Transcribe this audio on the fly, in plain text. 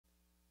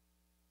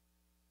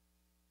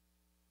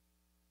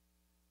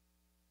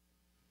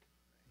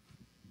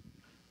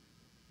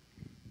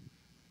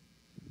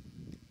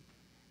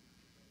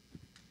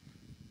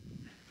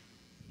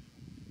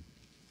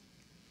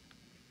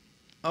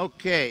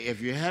Okay,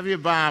 if you have your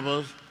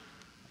Bibles,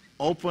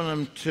 open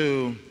them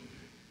to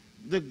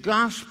the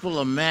Gospel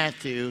of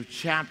Matthew,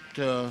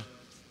 chapter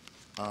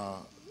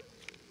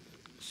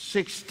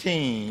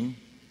 16.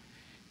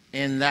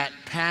 In that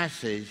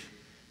passage,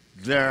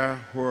 there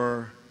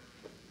where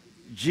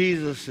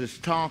Jesus is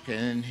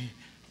talking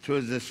to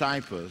his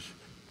disciples,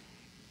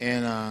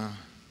 and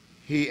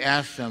he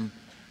asked them,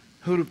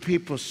 "Who do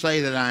people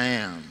say that I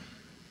am,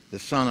 the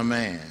Son of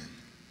Man?"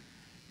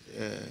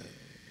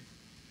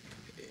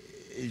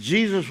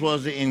 Jesus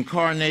was the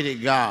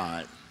incarnated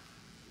God,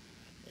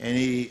 and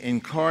he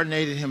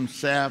incarnated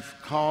himself,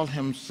 called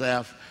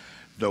himself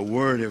the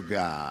Word of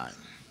God.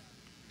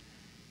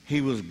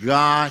 He was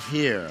God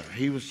here.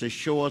 He was to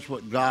show us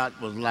what God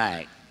was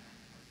like.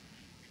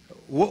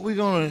 What we're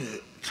going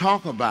to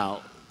talk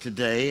about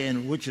today,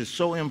 and which is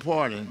so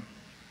important,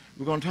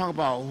 we're going to talk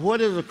about what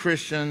is a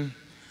Christian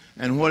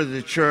and what is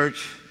the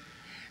church,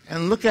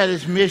 and look at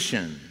its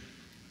mission.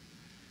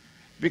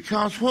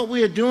 Because what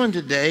we are doing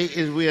today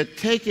is we are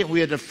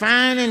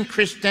defining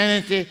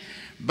Christianity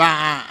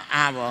by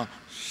our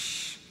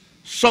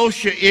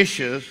social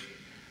issues.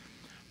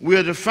 We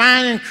are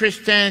defining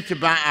Christianity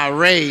by our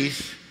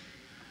race.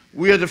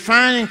 We are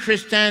defining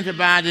Christianity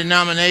by our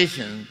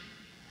denomination.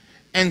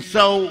 And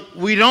so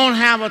we don't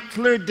have a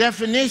clear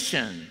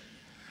definition.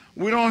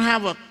 We don't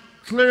have a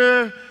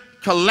clear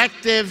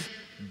collective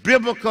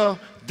biblical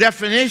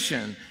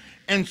definition.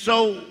 And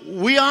so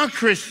we are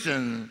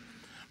Christian,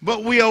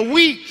 but we are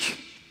weak.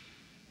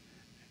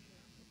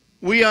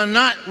 We are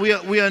not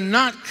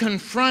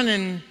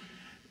confronting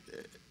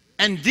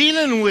and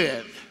dealing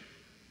with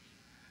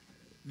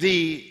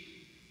the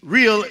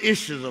real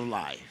issues of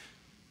life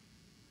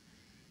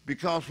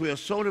because we are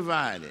so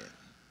divided.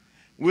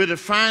 We're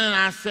defining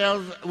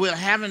ourselves.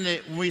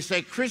 When we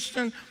say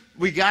Christian,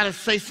 we got to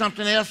say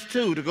something else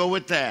too to go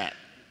with that.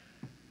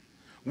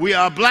 We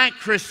are black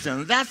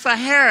Christians. That's a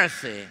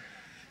heresy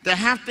to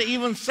have to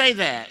even say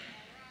that.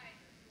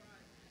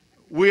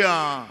 We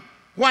are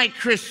white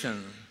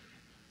Christians.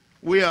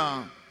 We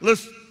are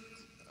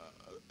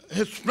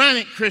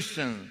Hispanic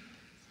Christians.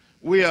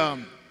 We are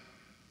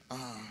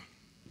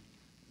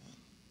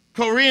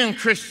Korean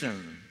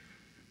Christians.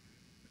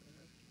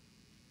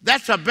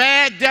 That's a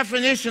bad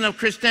definition of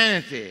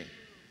Christianity.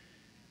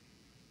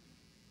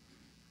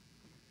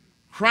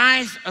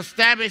 Christ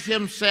established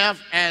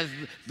himself as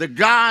the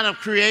God of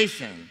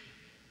creation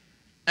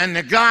and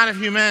the God of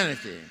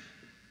humanity.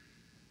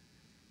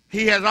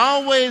 He has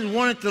always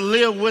wanted to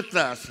live with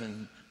us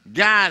and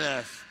guide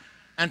us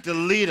and to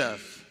lead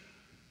us.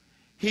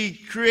 He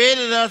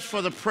created us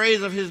for the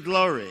praise of his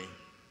glory.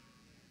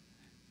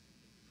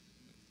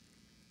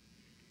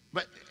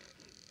 But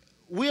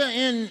we are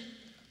in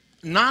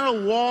not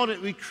a war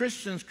that we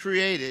Christians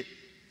created.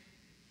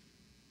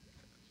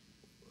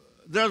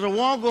 There's a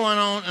war going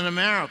on in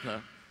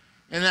America,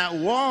 and that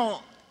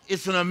war,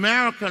 it's an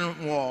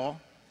American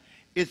war.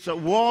 It's a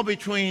war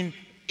between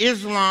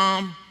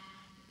Islam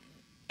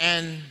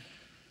and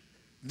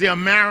the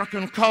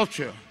American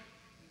culture.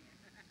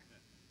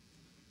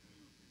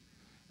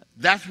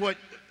 That's what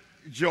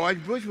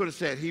George Bush would have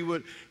said. It's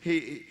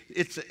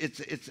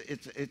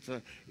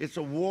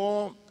a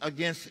war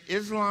against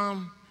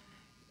Islam,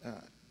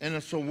 and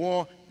it's a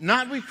war.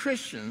 Not we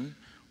Christians.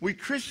 We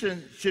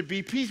Christians should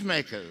be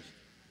peacemakers.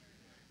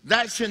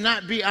 That should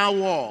not be our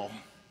war.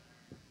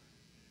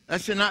 That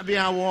should not be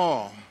our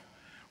war.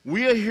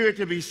 We are here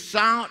to be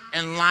salt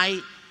and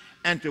light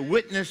and to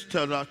witness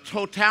to the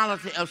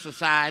totality of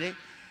society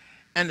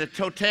and the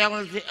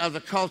totality of the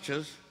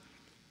cultures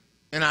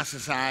in our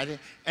society,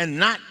 and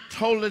not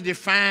totally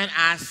define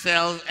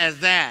ourselves as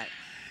that.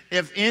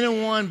 If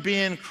anyone be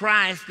in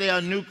Christ, they are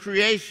a new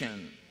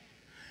creation.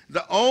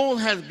 The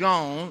old has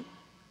gone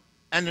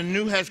and the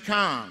new has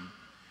come.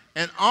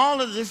 And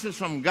all of this is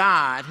from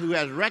God, who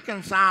has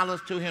reconciled us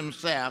to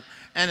himself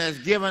and has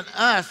given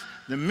us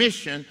the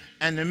mission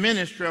and the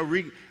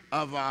ministry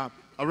of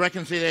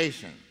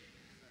reconciliation.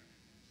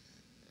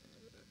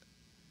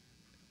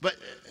 But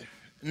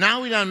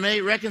now we done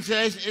made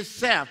reconciliation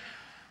itself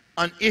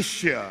an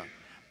issue.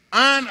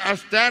 I'm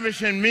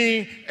establishing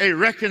me a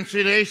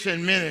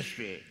reconciliation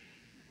ministry.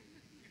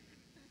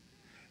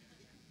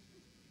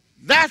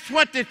 That's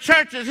what the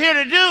church is here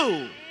to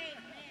do.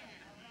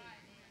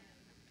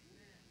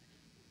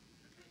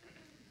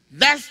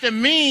 That's the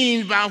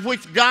means by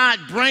which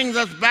God brings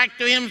us back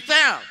to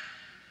himself.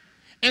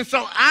 And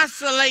so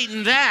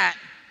isolating that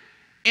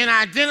and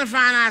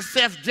identifying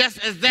ourselves just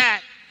as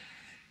that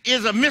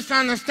is a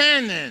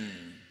misunderstanding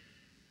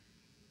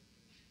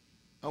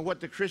of what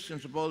the Christians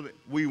are supposed to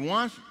be.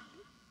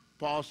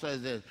 Paul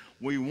says this,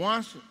 we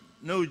once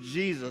knew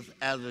Jesus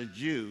as a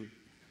Jew.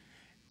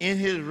 In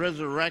his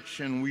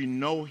resurrection, we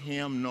know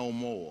him no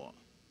more.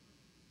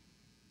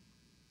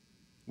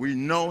 We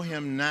know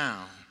him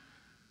now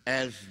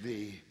as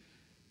the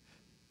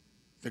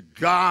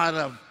God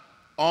of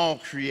all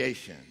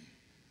creation,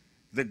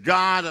 the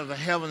God of the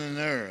heaven and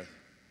earth.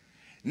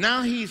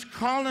 Now he's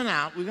calling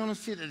out, we're going to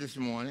see that this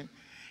morning,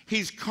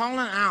 he's calling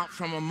out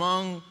from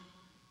among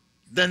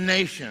the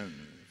nations.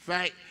 In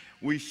fact,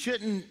 We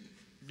shouldn't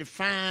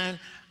define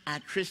our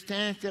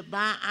Christianity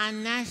by our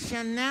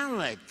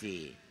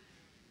nationality.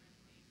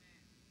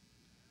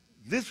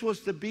 This was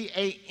to be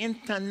an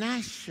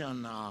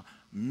international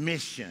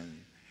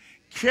mission.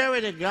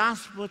 Carry the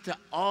gospel to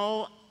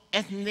all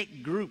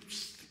ethnic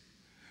groups.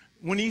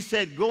 When he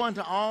said, go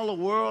into all the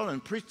world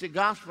and preach the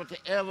gospel to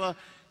every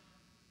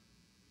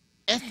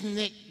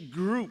ethnic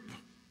group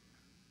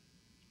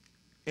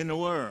in the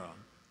world.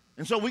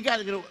 And so we're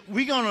going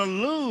to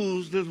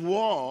lose this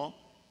war.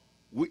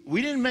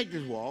 We didn't make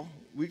this war.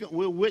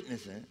 We're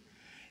witnessing.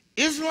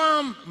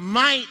 Islam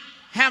might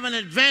have an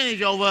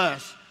advantage over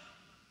us.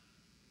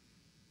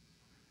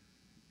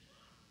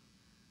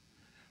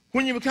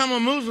 When you become a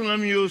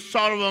Muslim, you're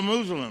sort of a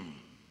Muslim.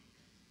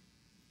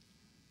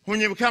 When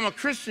you become a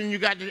Christian, you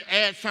got to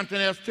add something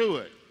else to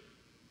it.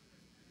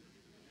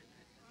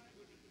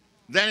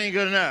 That ain't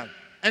good enough.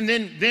 And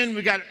then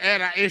we got to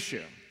add our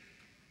issue.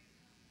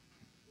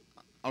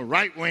 A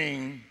right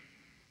wing,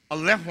 a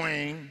left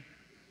wing,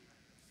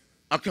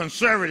 a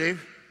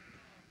conservative,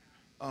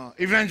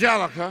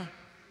 evangelical.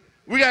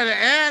 We got to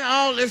add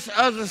all this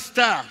other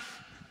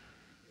stuff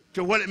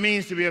to what it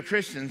means to be a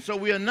Christian. So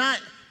we are not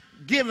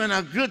given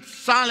a good,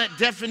 solid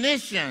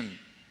definition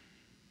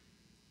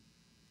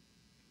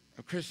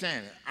of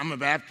Christianity. I'm a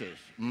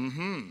Baptist.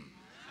 I'm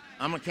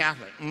a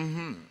Catholic.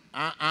 And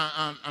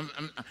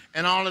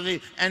all of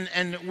these.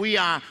 And we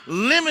are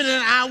limiting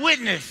our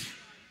witness.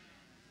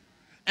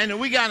 And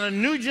we got a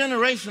new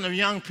generation of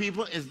young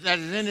people that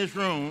is in this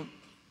room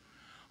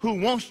who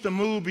wants to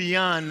move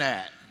beyond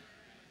that.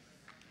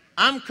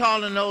 I'm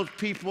calling those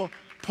people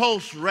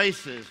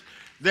post-racist.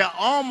 They're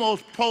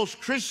almost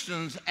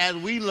post-Christians as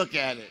we look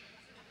at it.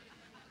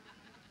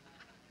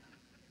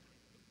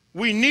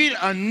 We need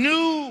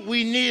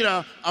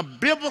a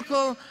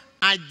biblical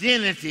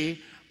identity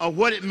of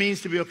what it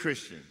means to be a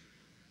Christian.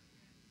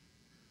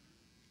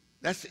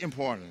 That's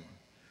important.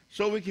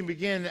 So we can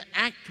begin to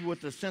act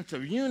with a sense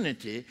of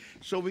unity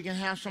so we can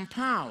have some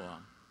power.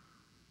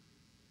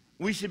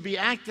 We should be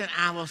acting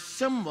our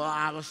symbol,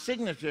 our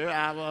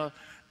signature,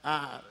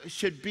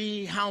 should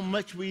be how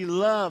much we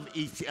love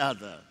each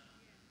other.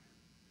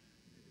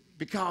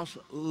 Because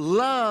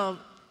love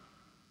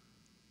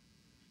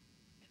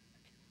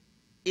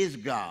is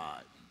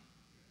God.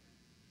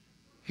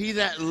 He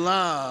that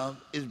loveth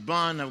is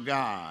born of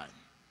God.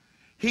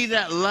 He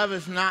that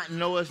loveth not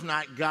knoweth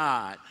not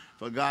God,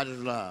 for God is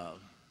love.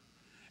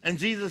 And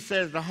Jesus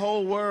says the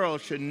whole world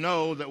should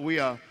know that we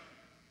are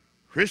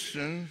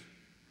Christians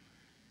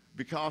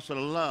because of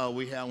the love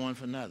we have one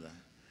for another.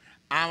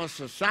 Our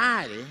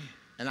society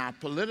and our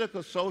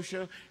political,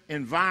 social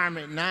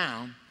environment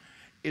now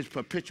is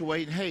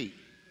perpetuating hate.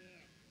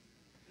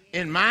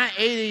 In my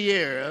 80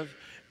 years,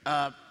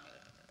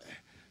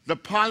 the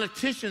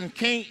politicians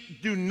can't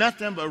do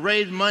nothing but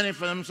raise money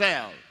for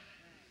themselves.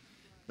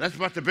 That's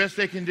about the best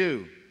they can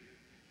do.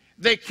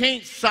 They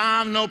can't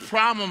solve no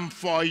problem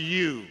for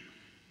you.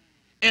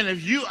 And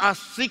if you are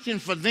seeking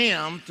for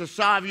them to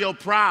solve your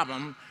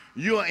problem,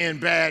 you're in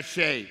bad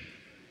shape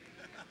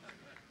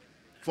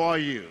for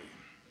you.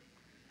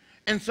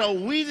 And so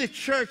we, the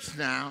church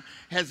now,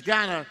 has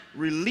got to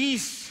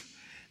release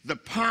the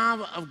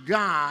power of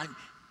God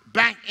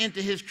back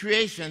into his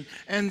creation,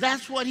 and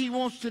that's what he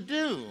wants to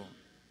do.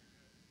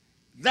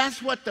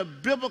 That's what the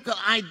biblical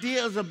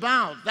idea is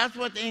about. That's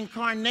what the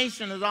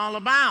incarnation is all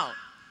about.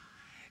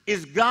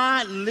 Is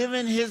God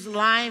living his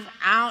life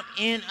out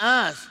in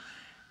us.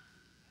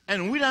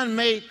 And we done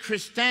made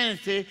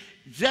Christianity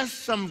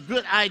just some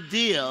good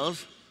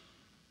ideas,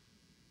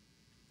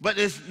 but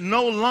it's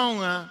no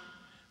longer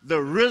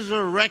the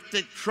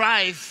resurrected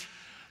Christ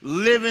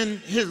living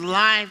his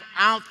life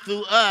out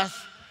through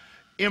us,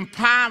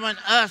 empowering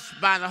us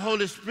by the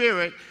Holy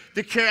Spirit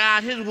to carry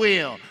out his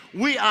will.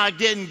 We are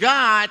getting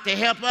God to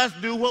help us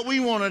do what we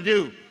want to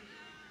do.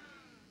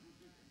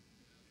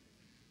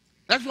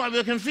 That's why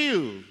we're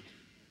confused.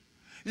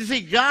 You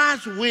see,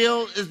 God's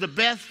will is the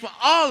best for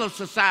all of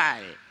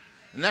society.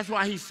 And that's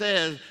why he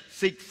says,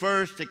 seek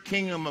first the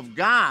kingdom of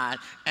God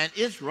and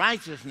its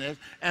righteousness,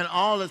 and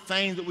all the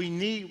things that we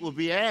need will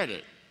be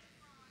added.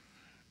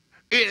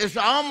 It is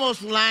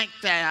almost like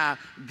that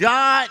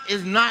God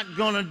is not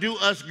going to do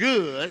us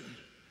good,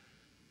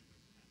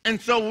 and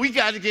so we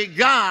got to get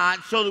God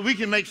so that we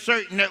can make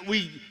certain that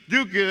we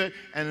do good.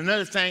 And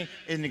another thing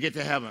is to get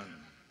to heaven.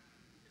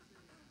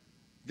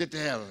 Get to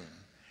heaven.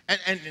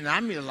 And I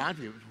meet a lot of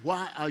people,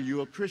 why are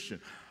you a Christian?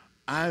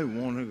 I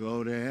want to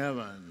go to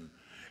heaven.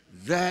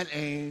 That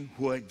ain't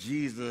what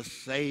Jesus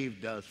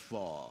saved us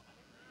for.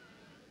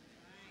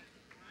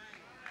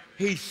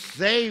 He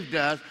saved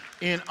us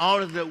in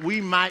order that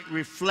we might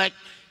reflect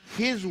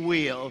his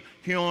will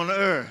here on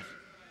earth.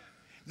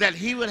 That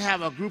he would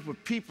have a group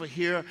of people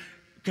here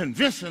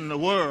convincing the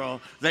world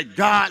that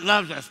God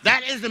loves us.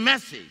 That is the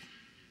message.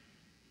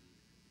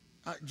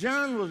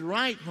 John was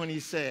right when he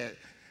said,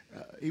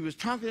 he was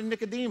talking to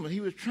Nicodemus. He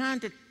was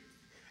trying to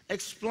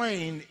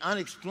explain the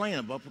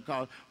unexplainable,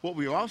 because what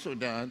we've also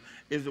done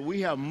is that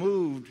we have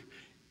moved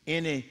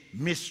any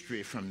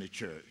mystery from the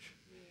church.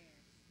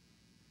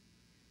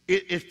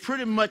 it's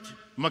pretty much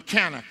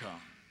mechanical.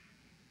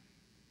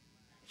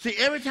 See,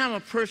 every time a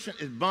person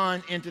is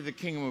born into the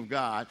kingdom of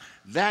God,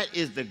 that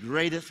is the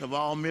greatest of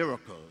all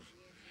miracles.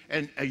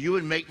 And you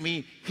would make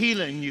me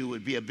healing you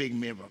would be a big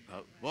miracle.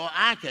 Well,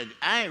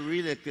 I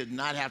really could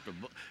not have to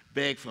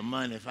beg for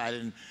money if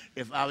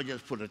I would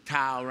just put a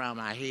towel around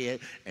my head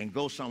and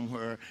go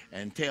somewhere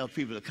and tell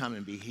people to come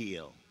and be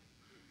healed.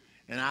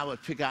 And I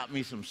would pick out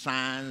me some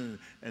signs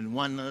and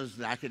wonders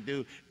that I could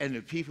do, and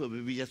the people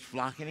would be just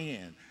flocking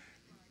in.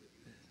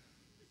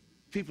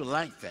 People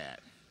like that.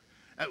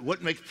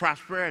 What makes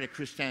prosperity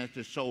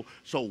Christianity so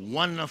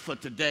wonderful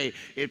today?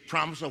 It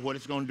promises what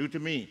it's going to do to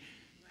me.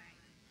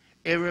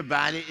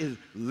 Everybody is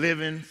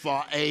living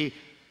for a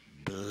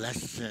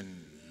blessing.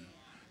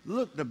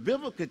 Look, the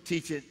biblical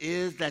teaching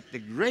is that the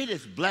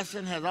greatest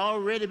blessing has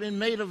already been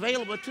made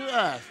available to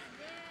us.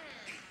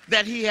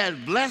 That he has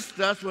blessed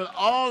us with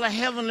all the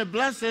heavenly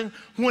blessings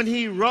when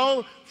he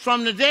rose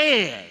from the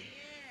dead.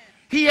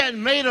 He has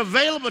made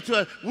available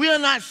to us. We are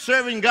not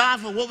serving God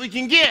for what we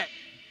can get.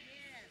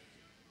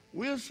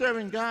 We're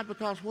serving God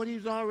because what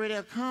he's already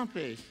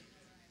accomplished.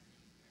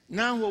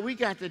 Now what we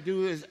got to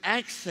do is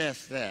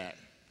access that.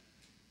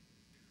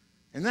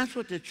 And that's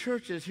what the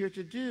church is here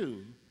to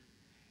do,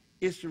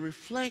 is to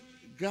reflect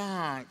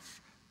God's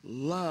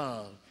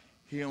love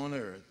here on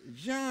earth.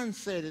 John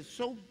said it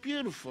so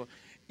beautiful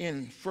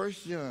in 1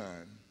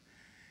 John.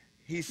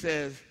 He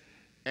says,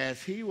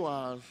 as he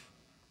was,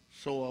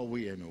 so are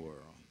we in the world.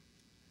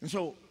 And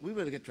so we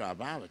better get to our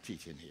Bible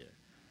teaching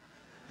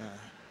here.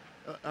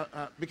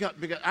 Because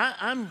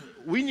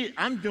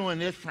I'm doing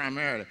this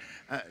primarily.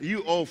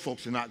 You old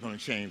folks are not going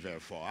to change very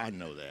far. I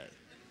know that.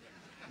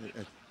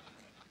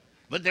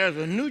 But there's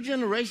a new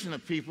generation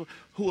of people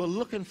who are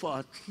looking for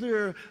a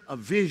clearer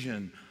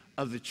vision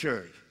of the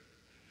church.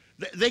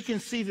 They can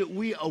see that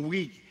we are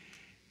weak.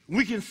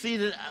 We can see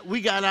that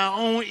we got our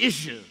own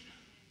issues.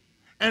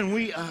 And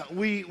we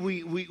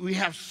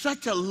have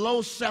such a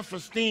low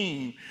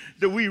self-esteem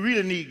that we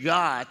really need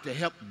God to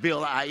help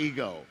build our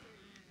ego.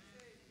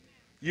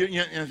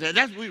 You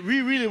understand?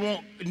 We really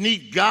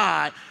need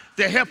God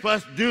to help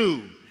us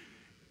do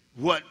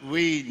what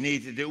we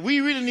need to do. We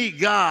really need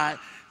God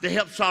to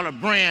help sort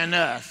of brand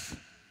us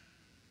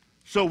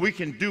so we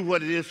can do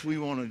what it is we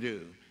want to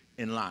do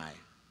in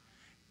life.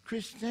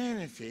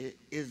 Christianity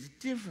is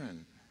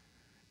different.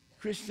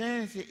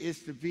 Christianity is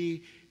to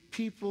be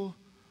people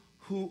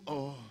who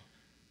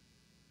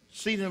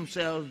see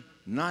themselves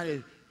not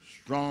as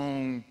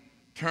strong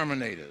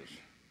terminators,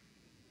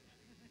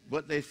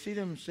 but they see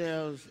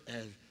themselves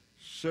as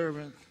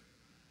servants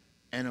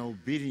and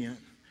obedient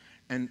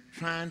and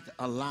trying to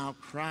allow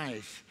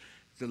Christ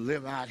to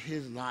live out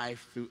his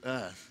life through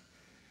us.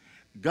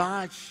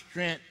 God's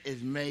strength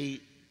is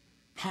made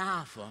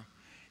powerful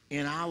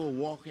in our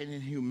walking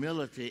in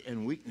humility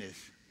and weakness.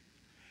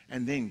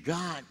 And then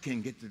God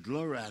can get the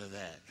glory out of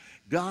that.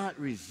 God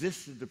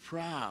resisted the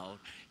proud.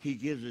 He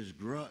gives his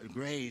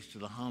grace to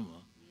the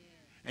humble. Yeah.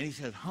 And he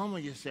says, humble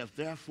yourself,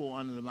 therefore,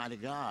 under the mighty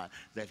God,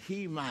 that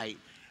he might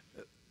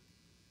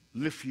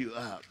lift you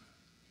up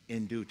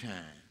in due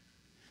time.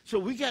 So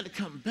we got to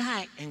come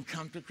back and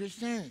come to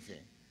Christianity.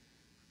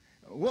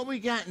 What we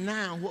got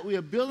now, what we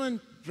are building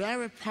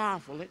very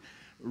powerfully,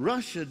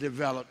 Russia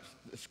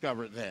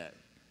discovered that.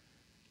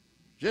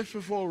 Just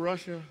before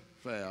Russia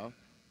fell,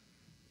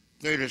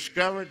 they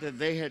discovered that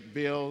they had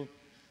built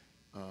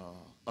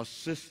a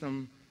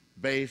system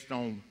based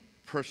on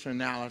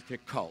personality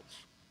cults.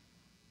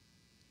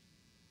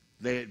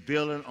 They had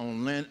built it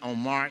on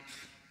Marx,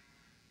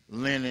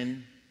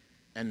 Lenin,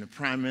 and the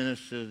prime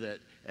minister,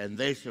 and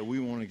they said, we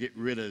want to get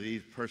rid of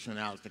these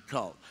personality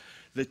cults.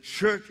 The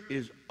church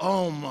is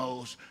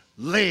almost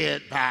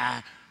led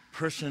by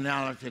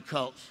personality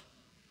cults.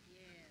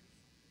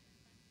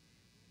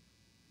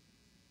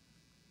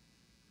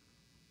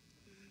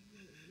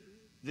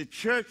 The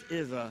church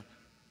is a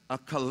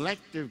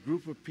collective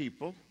group of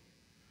people,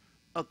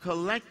 a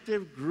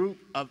collective group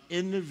of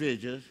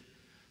individuals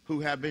who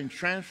have been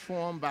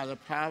transformed by the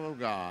power of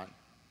God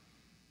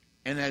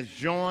and has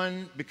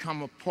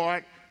become a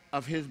part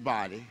of his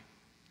body.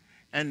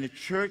 And the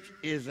church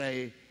is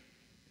a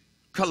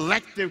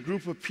collective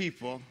group of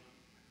people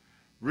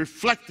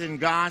reflecting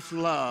God's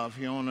love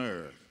here on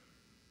earth.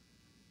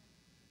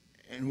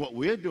 And what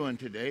we're doing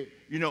today,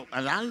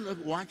 as I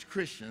watch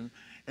Christians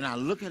and I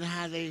look at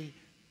how they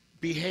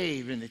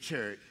behave in the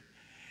church,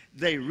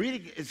 they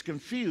really is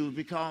confused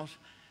because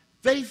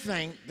they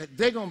think that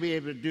they're going to be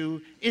able to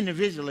do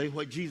individually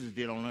what Jesus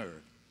did on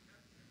earth.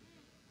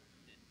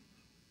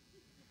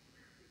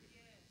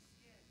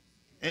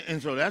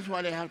 And so that's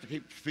why they have to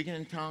keep speaking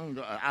in tongues.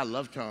 I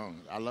love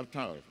tongues. I love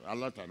tongues.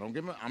 Don't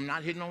get me. I'm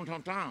not hitting on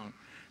tongues.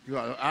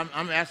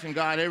 I'm asking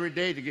God every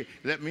day to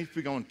let me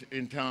speak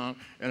in tongues.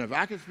 And if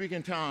I could speak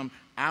in tongues,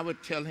 I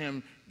would tell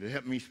him to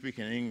help me speak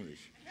in English.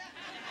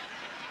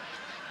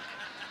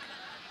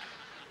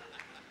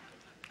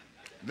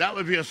 That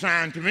would be a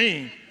sign to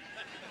me.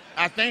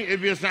 I think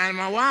it'd be a sign to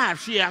my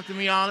wife. She after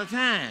me all the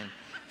time.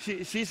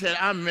 She said,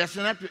 I'm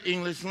messing up the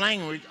English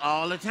language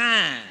all the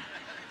time.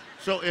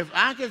 So if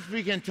I could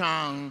speak in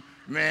tongues,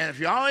 man, if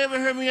y'all ever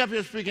heard me up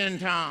here speaking in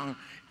tongues,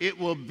 it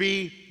will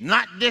be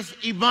not this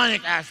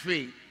Ebonic I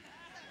speak.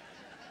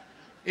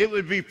 It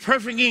would be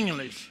perfect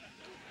English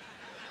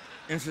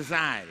in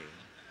society.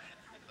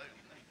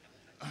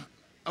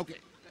 Okay,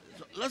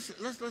 so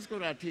let's go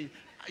to our teaching.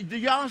 Do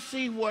y'all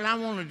see what I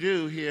want to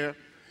do here?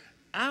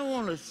 I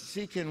want to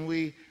see, can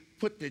we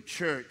put the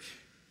church?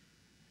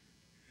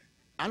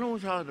 I don't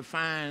want y'all to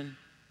find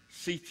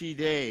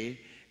CCDA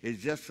is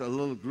just a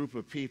little group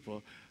of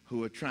people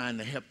who are trying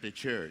to help the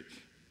church.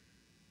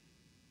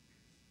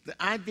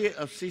 The idea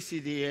of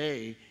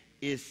CCDA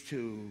is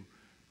to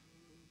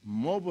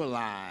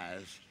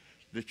mobilize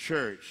the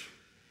church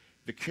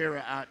to carry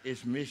out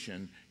its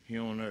mission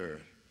here on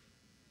earth.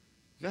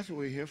 That's what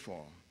we're here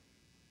for.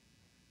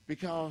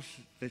 Because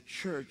the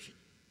church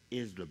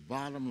is the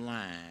bottom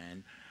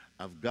line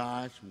of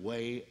God's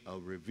way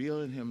of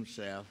revealing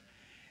himself,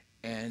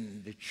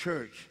 and the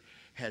church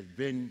has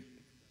been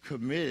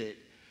committed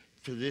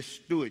to this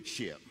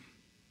stewardship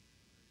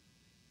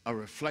of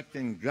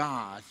reflecting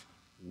God's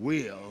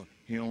will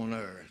here on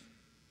earth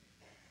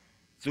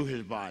through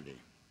his body.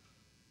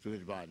 Through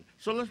his body.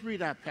 So let's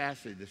read our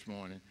passage this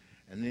morning,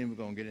 and then we're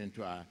going to get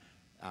into our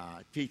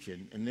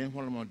teaching. And then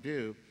what I'm going to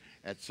do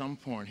at some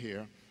point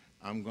here,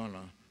 I'm going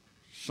to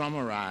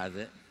summarize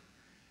it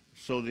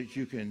so that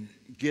you can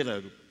get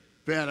a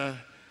better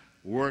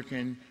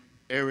working,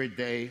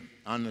 everyday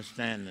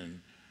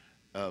understanding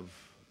of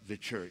the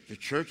church. The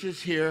church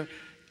is here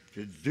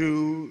to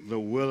do the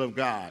will of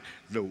God.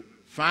 The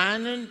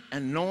finding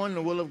and knowing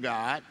the will of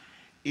God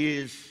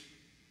is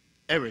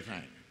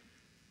everything.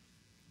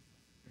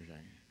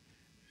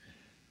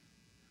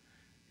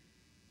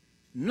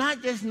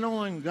 Not just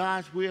knowing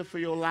God's will for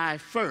your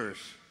life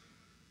first.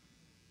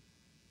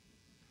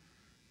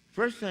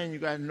 First thing, you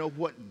got to know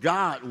what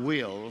God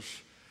wills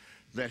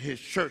that his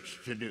church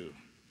to do.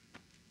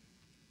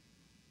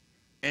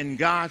 And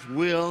God's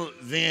will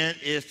then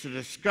is to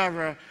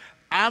discover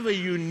our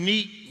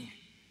unique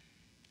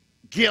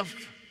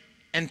gift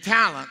and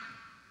talent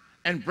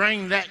and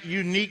bring that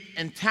unique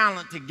and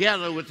talent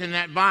together within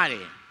that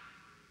body.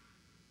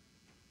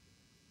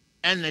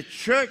 And the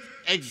church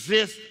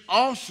exists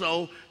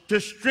also to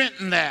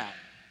strengthen that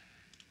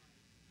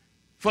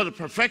for the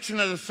perfection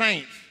of the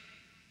saints,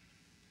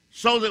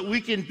 so that we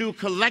can do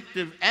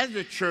collective as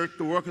a church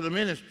the work of the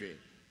ministry.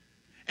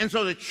 And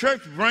so the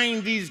church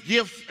brings these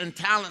gifts and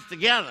talents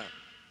together.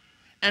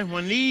 And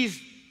when these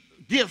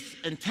gifts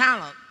and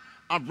talents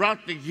are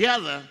brought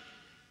together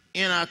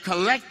in a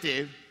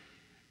collective,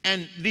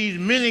 and these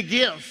many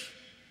gifts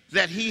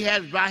that he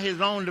has by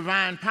his own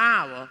divine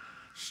power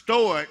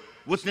stored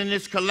within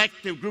this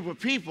collective group of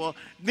people,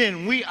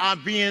 then we are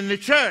being the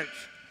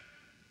church.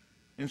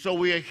 And so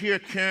we are here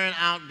carrying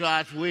out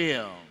God's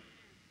will.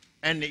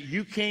 And that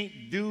you can't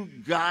do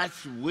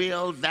God's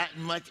will that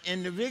much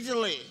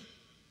individually.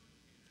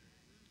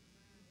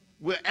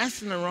 We're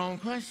asking the wrong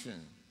question.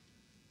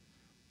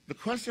 The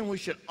question we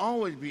should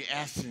always be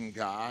asking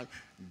God,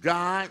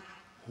 God,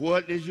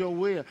 what is your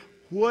will?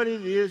 What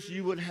it is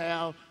you would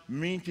have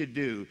me to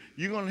do.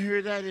 You're going to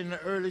hear that in the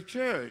early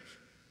church.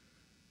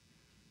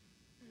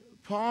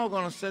 Paul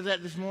going to say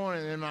that this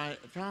morning in my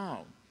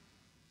talk.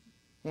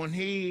 When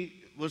he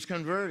was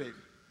converted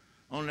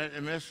on that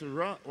Damascus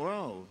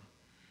road,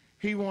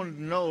 he wanted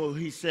to know,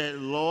 he said,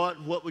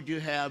 Lord, what would you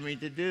have me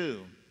to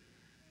do?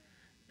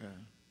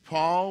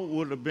 Paul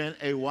would have been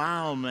a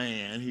wild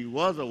man. He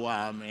was a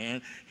wild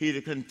man. He'd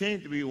have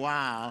continued to be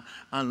wild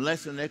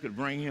unless they could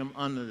bring him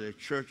under the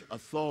church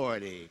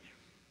authority.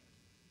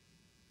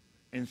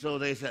 And so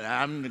they said,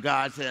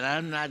 God said,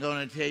 I'm not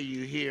going to tell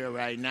you here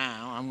right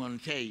now. I'm going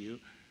to tell you.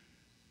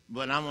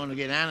 But I'm going to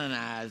get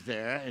Ananias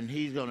there, and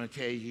he's going to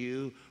tell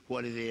you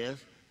what it is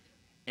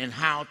and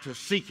how to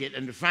seek it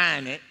and to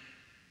find it.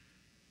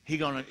 He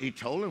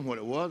told him what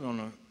it was on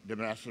the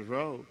Damascus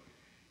road.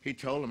 He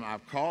told him,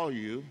 I've called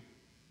you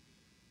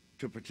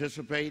to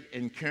participate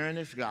in carrying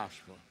this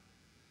gospel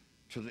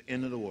to the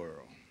end of the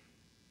world,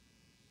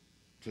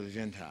 to the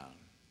Gentiles.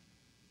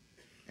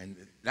 And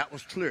that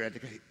was clear.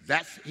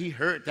 He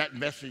heard that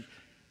message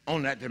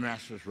on that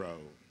Damascus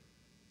road.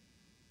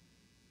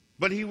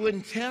 But he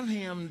wouldn't tell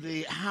him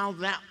how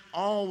that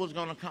all was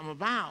going to come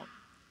about.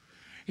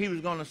 He was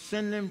going to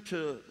send him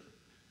to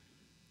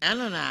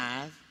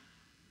Ananias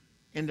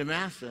in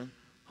Damascus,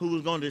 who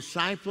was going to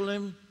disciple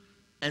him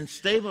and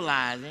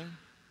stabilize him.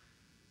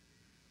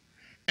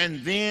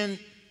 And then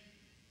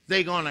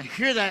they're going to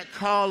hear that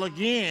call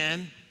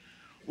again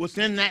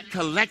within that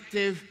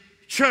collective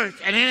church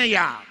at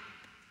Antioch.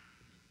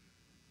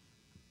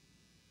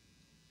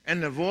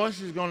 And the voice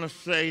is going to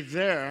say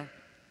there,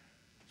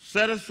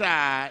 set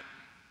aside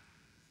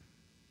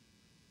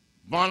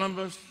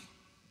Barnabas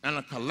and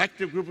a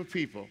collective group of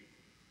people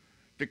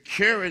to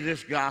carry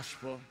this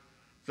gospel,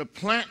 to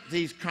plant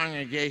these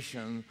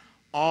congregations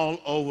all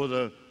over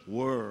the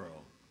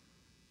world.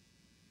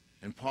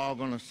 And Paul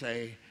going to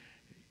say,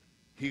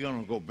 he's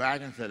going to go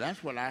back and say,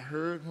 that's what I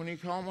heard when he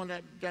called me on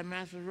that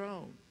Damascus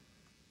road.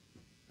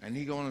 And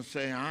he's going to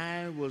say,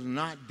 I was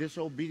not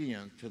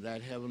disobedient to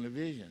that heavenly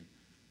vision.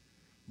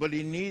 But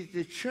he needs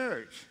the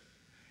church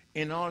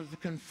in order to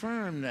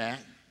confirm that.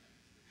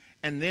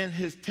 And then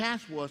his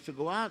task was to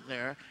go out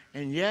there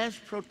and, yes,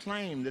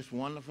 proclaim this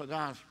wonderful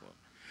gospel.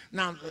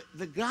 Now,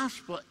 the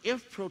gospel,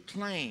 if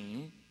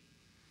proclaimed,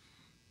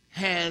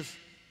 has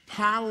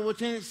power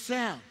within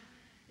itself.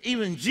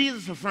 Even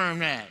Jesus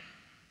affirmed that.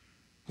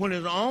 When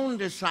his own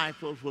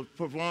disciples were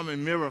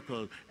performing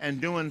miracles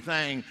and doing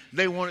things,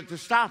 they wanted to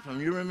stop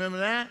him. You remember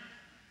that?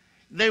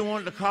 They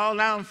wanted to call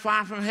down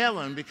fire from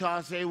heaven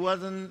because they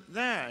wasn't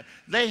there.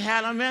 They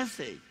had a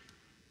message.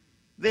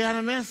 They had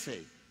a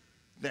message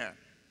there.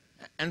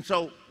 And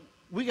so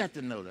we got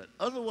to know that.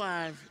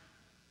 Otherwise,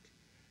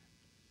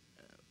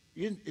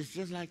 it's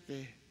just like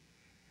the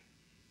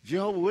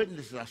Jehovah's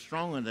Witnesses are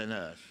stronger than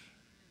us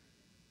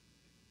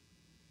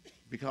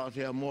because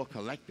they're a more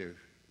collective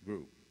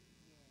group.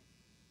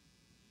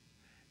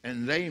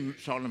 And they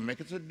sort of make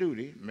it a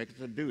duty,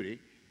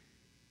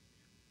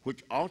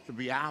 which ought to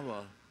be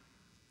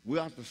we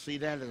ought to see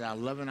that as our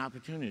loving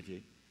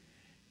opportunity,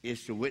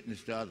 is to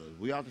witness to others.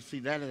 We ought to see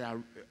that as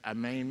our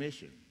main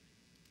mission.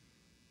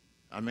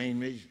 Our main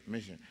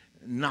mission.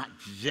 Not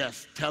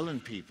just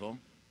telling people.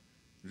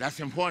 That's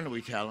important that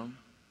we tell them.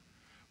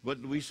 But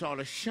we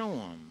sort of show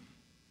them.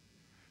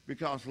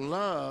 Because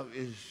love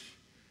is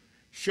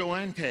show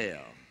and tell.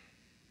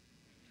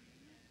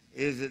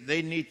 Is that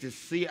they need to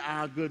see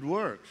our good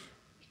works.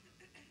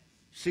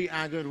 See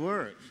our good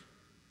works.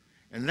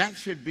 And that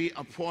should be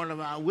a part of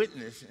our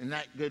witness. And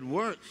that good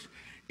works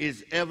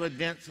is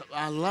evidence of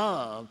our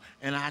love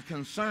and our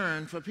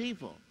concern for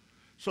people.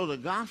 So the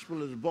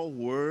gospel is both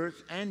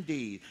words and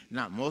deeds.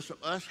 Now, most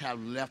of us have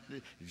left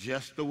it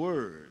just the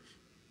words.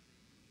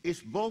 It's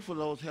both of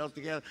those held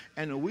together.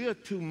 And we are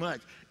too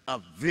much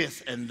of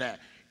this and that.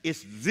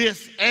 It's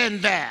this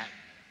and that.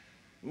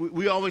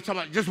 We always talk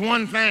about just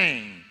one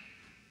thing.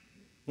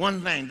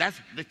 One thing. That's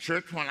the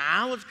church. When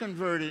I was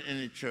converted in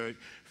the church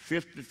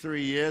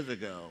 53 years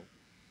ago,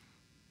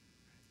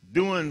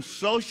 doing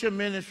social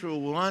ministry was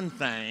one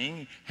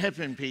thing,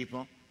 helping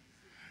people,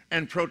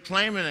 and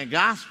proclaiming the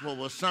gospel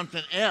was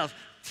something else,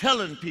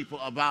 telling people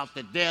about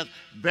the death,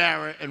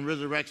 burial, and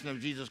resurrection of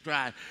Jesus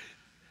Christ.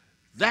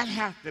 That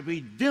has to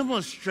be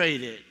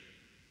demonstrated.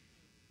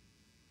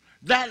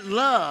 That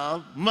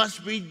love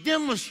must be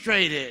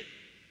demonstrated.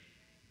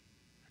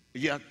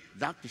 Yeah,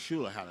 Dr.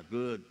 Schuller had a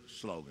good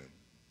slogan.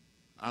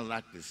 I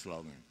like this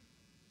slogan.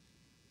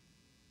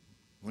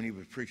 When he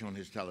would preach on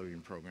his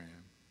television program,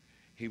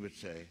 he would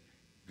say,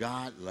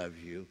 God loves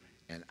you,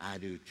 and I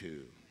do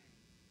too.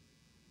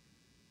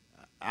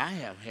 I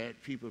have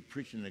had people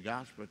preaching the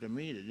gospel to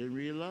me that didn't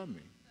really love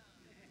me.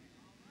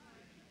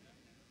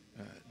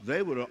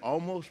 They would have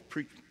almost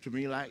preached to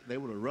me like they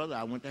would have rather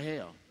I went to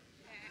hell.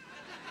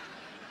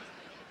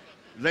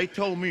 They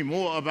told me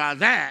more about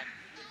that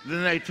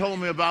than they told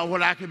me about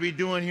what I could be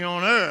doing here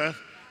on earth,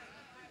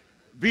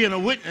 being a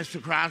witness to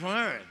Christ on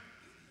earth.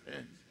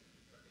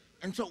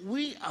 And so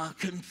we are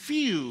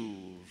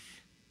confused.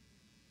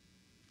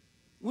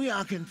 We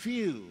are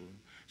confused.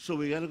 So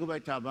we got to go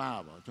back to our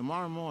Bible.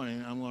 Tomorrow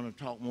morning, I'm going to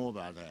talk more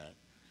about that.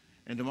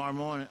 And tomorrow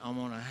morning, I'm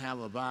going to have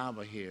a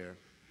Bible here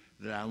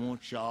that I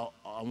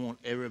want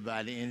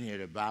everybody in here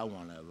to buy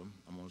one of them.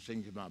 I'm going to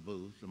send you my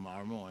booth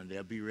tomorrow morning.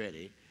 They'll be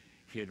ready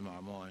here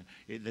tomorrow morning.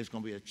 There's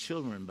going to be a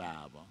children's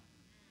Bible.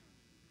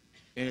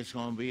 And it's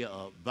going to be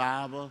a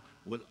Bible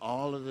with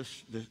all of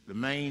the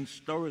main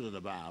stories of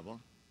the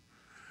Bible.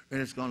 And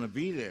it's going to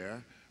be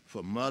there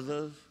for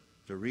mothers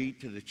to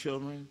read to the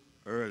children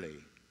early,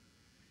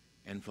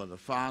 and for the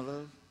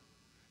fathers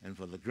and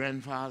for the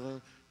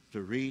grandfathers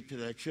to read to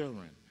their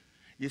children.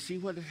 You see,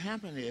 what has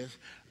happened is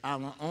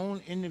our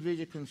own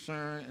individual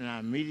concern and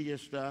our media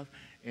stuff,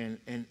 and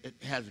it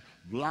has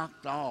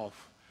blocked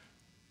off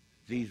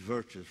these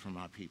virtues from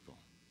our people.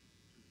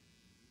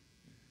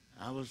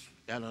 I was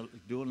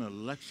doing a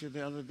lecture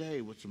the other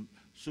day with some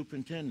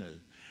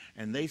superintendents,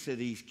 and they said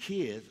these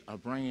kids are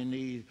bringing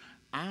these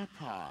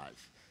iPods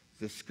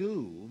to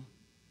school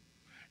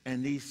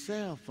and these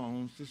cell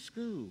phones to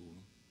school.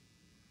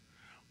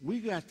 We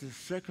got to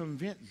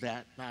circumvent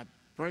that by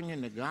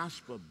bringing the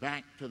gospel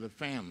back to the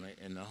family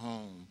and the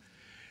home,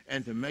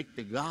 and to make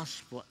the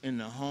gospel in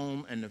the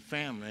home and the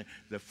family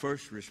the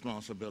first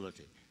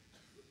responsibility.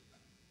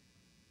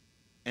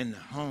 In the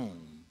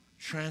home,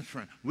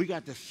 transferring. We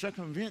got to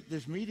circumvent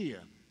this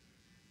media.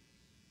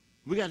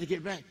 We got to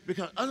get back,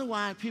 because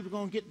otherwise people are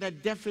going to get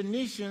that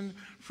definition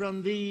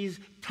from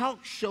these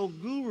talk show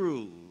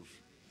gurus.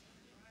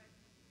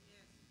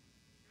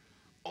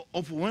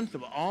 Oprah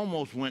Winfrey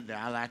almost went there.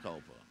 I like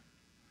Oprah.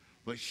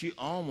 But she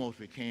almost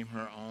became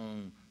her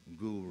own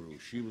guru.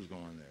 She was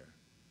going there.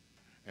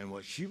 And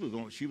what she was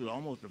going, she was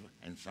almost,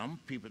 and some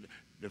people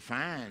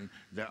define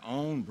their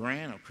own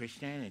brand of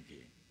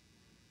Christianity.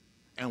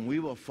 And we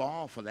will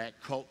fall for that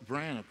cult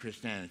brand of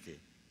Christianity.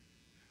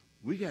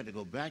 We got to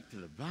go back to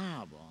the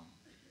Bible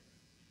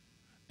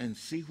and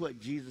see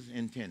what Jesus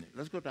intended.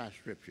 Let's go to our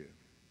scripture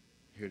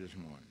here this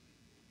morning.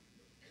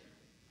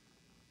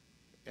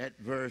 That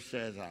verse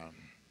says,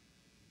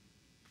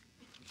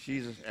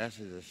 Jesus asked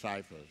his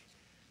disciples,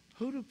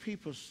 who do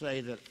people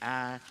say that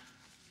I,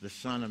 the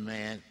Son of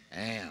Man,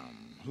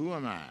 am? Who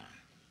am I?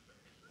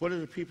 What are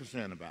the people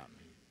saying about me?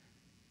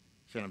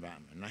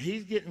 Now,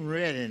 he's getting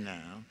ready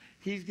now.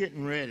 He's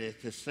getting ready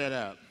to set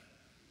up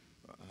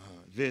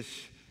this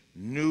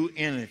new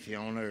entity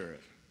on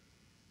earth.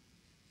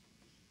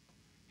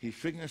 He's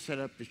fixing to set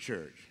up the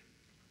church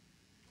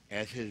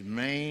as his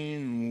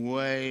main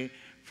way,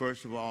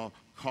 first of all,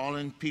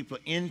 calling people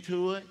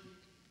into it,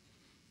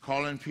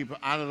 calling people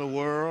out of the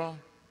world,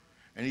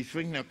 and he's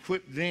fixing to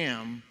equip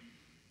them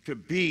to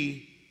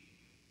be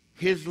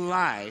his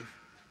life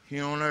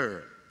here on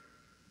earth.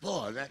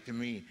 Boy, that to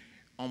me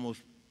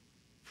almost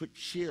put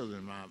chills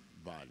in my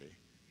body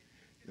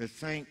to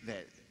think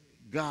that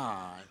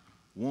God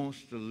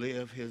wants to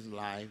live his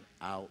life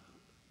out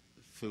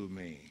through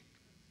me.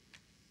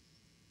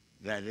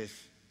 That is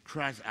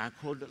Christ. I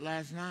quoted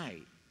last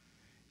night.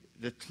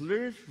 The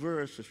clearest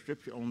verse of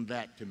scripture on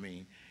that to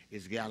me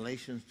is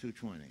Galatians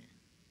 2:20,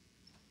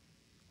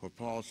 where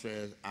Paul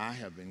says, I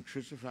have been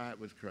crucified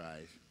with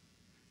Christ.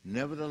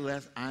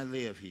 Nevertheless, I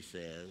live, he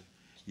says,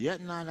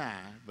 yet not I,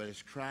 but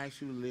it's Christ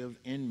who lives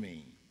in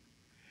me.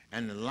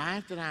 And the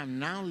life that I'm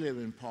now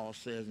living, Paul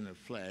says, in the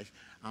flesh,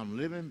 I'm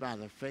living by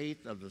the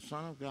faith of the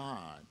Son of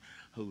God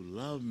who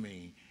loved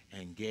me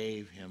and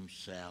gave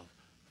himself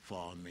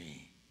for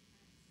me.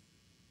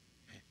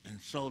 And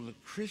so the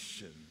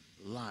Christian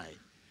life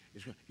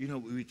is,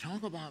 we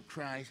talk about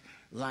Christ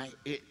like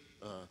it,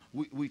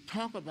 we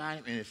talk about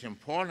him, and it's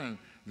important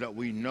that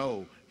we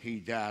know he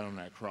died on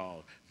that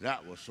cross.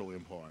 That was so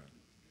important.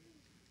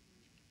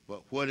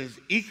 But what is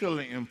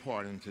equally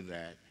important to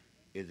that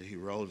is that he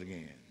rose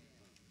again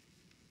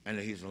and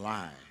that he's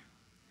alive.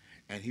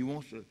 And he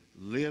wants to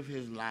live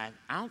his life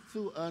out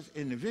through us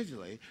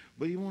individually,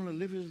 but he wants to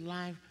live his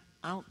life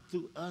out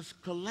through us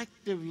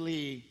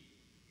collectively.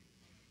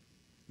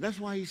 That's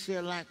why he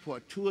said, like, for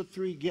 2 or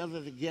 3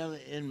 gather together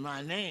in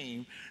my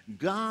name,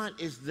 God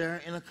is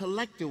there in a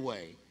collective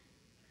way.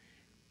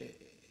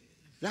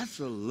 That's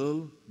a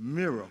little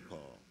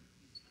miracle.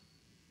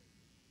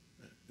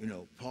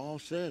 Paul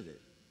says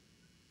it.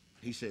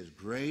 He says,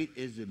 great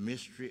is the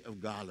mystery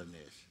of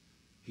godliness.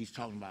 He's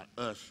talking about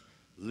us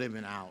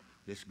living out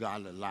this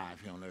godly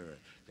life here on earth.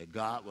 That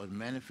God was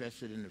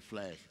manifested in the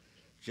flesh,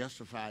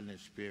 justified in the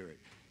spirit,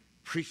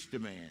 preached to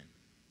man,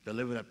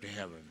 delivered up to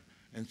heaven.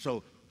 And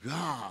so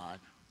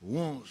God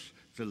wants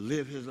to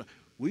live his life.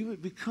 We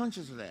would be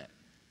conscious of that.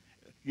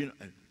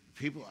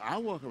 People I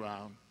work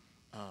around,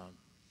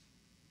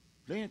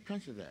 they ain't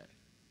conscious of that.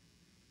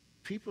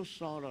 People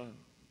sort of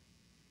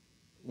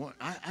want,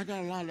 I got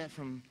a lot of that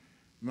from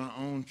my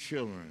own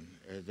children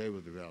as they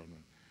were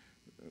developing.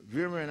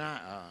 Vera and I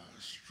are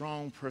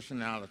strong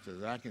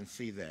personalities. I can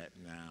see that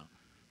now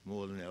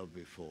more than ever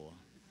before.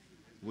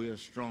 We are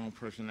strong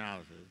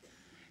personalities.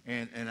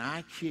 And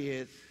our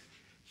kids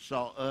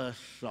saw us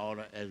sort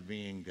of as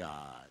being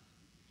God.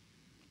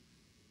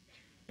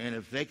 And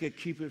if they could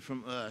keep it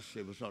from us,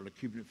 they would sort of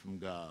keep it from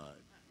God.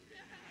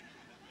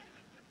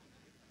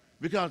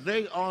 Because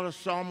they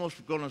almost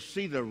going to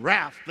see the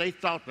wrath. They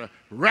thought the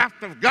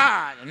wrath of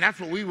God, and that's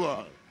what we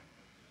were.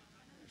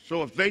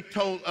 So if they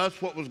told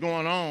us what was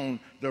going on,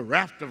 the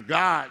wrath of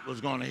God was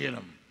going to hit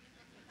them.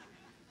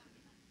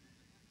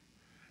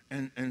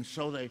 And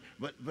so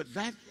but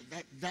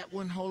that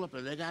wouldn't hold up.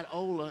 As they got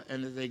older,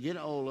 and as they get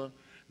older,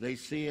 they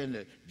see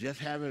that just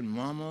having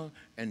mama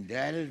and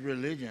daddy's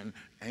religion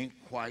ain't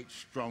quite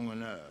strong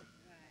enough.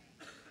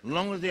 As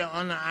long as they're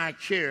under our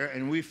care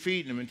and we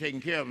feeding them and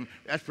taking care of them,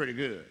 that's pretty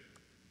good.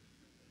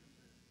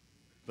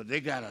 But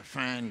they got to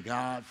find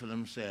God for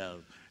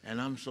themselves,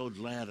 and I'm so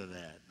glad of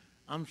that.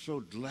 I'm so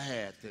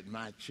glad that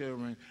my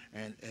children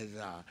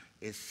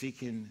is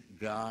seeking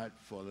God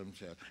for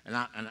themselves,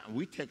 and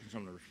we taking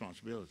some of the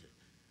responsibility.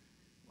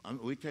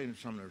 We taking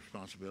some of the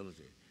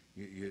responsibility,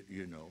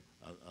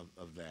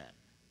 of that.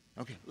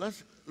 Okay,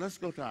 let's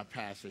go to our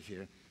passage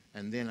here,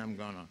 and then I'm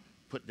going to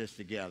put this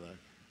together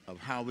of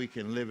how we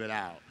can live it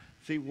out.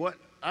 See, what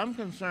I'm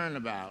concerned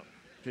about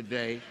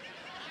today,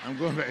 I'm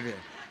going back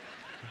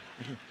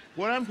there.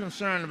 What I'm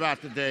concerned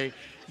about today,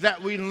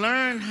 that we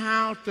learn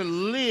how to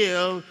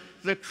live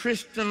the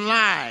Christian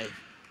life.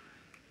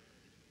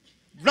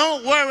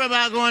 Don't worry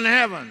about going to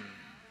heaven.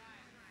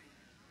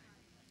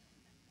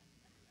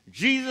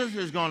 Jesus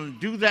is going to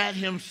do that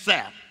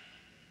himself.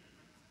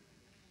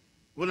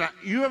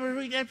 You ever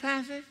read that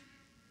passage?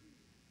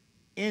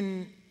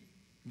 In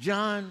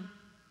John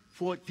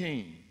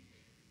 14,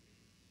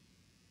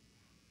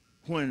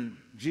 when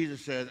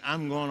Jesus says,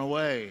 I'm going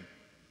away,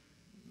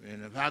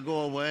 and if I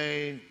go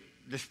away,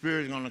 the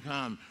Spirit is going to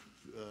come.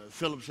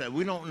 Philip said,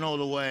 we don't know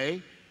the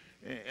way.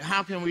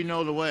 How can we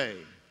know the way?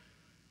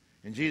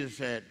 And Jesus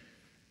said,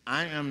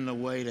 I am the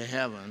way to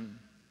heaven.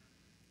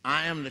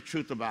 I am the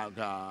truth about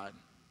God.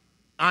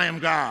 I am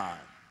God.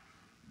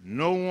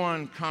 No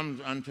one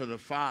comes unto the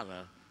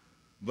Father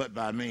but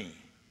by me.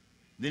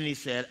 Then he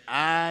said,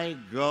 I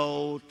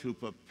go to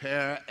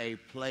prepare a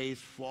place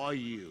for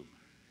you.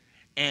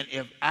 And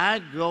if I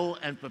go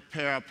and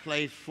prepare a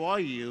place for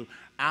you,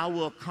 I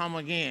will come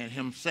again,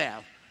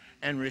 himself,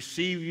 and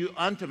receive you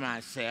unto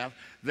myself,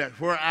 that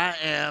where I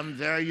am,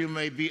 there you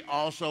may be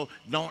also.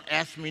 Don't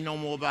ask me no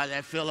more about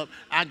that, Philip.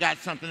 I got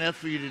something else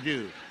for you to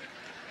do.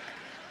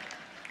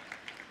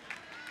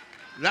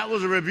 That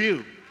was a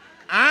rebuke.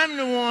 I'm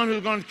the one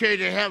who's going to carry you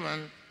to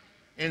heaven.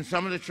 In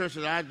some of the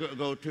churches I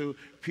go to,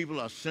 people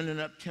are sending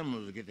up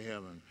timbers to get to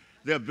heaven.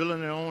 They're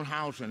building their own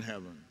house in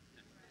heaven.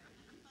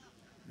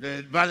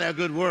 By their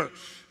good works,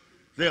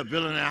 they're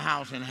building their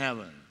house in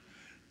heaven.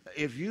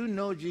 If you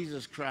know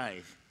Jesus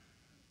Christ,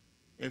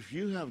 if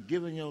you have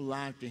given your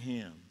life to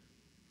him,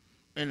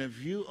 and if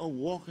you are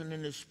walking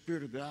in the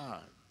Spirit of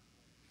God,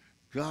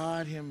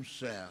 God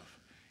himself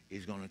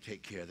is going to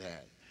take care of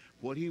that.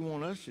 What he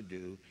wants us to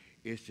do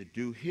is to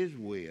do his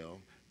will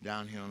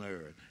down here on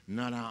earth,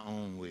 not our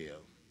own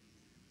will.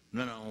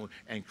 Not our own.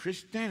 And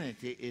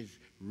Christianity is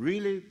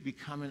really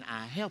becoming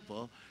our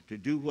helper to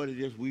do what it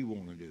is we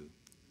want to do.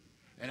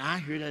 And I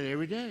hear that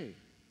every day.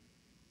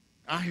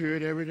 I hear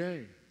it every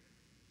day.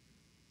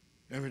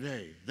 Every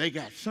day. They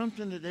got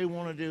something that they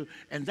want to do,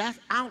 and that's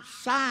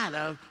outside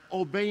of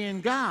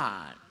obeying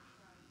God.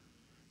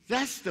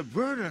 That's the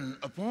burden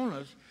upon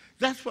us.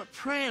 That's what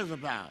prayer is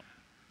about.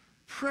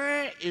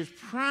 Prayer is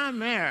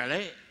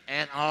primarily,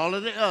 and all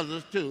of the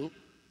others too,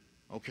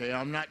 okay,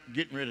 I'm not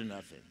getting rid of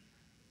nothing.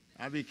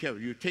 I'll be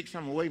careful. You take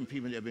something away from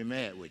people, they'll be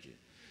mad with you.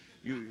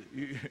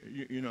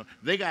 You know,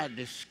 they got to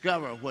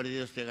discover what it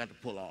is they got to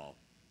pull off.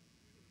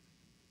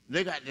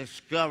 They got to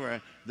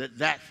discover that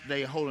that's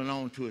they holding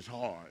on to his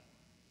heart.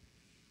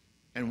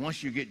 And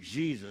once you get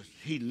Jesus,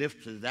 he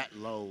lifts that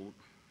load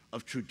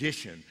of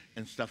tradition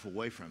and stuff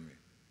away from you.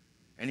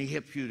 And he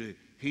helps you to,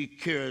 he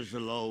carries the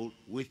load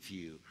with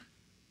you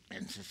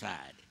in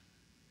society.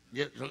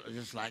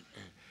 Just like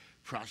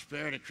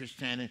prosperity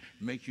Christianity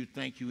makes you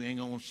think you ain't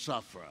going to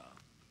suffer.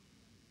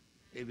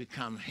 It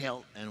becomes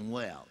health and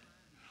wealth.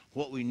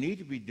 What we need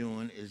to be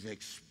doing is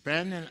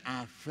expanding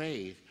our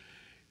faith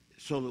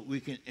so that we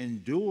can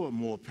endure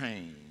more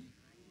pain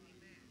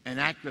and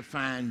actually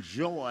find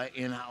joy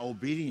in our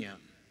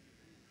obedience.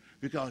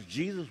 Because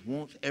Jesus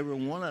wants every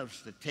one of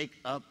us to take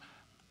up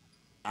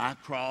our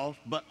cross,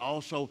 but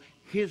also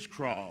his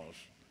cross.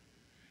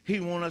 He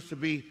wants us to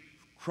be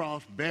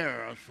cross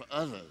bearers for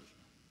others.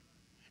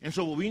 And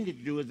so what we need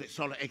to do is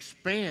sort of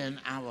expand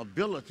our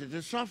ability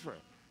to suffer.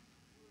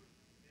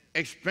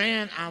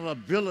 Expand our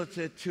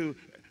ability to,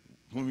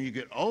 when you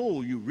get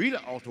old, you really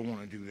ought to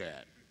want to do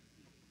that.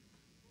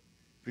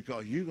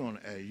 Because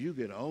as you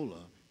get older,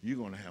 you're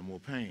going to have more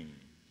pain.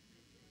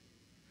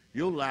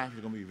 Your life is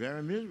going to be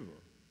very miserable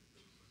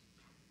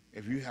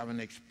if you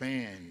haven't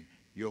expanded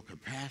your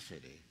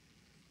capacity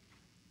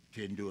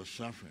to endure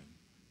suffering.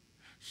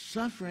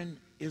 Suffering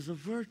is a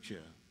virtue.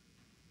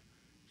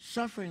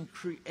 Suffering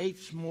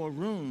creates more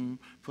room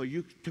for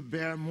you to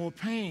bear more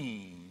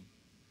pain,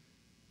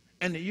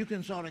 and that you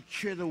can sort of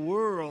carry the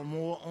world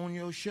more on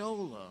your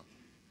shoulder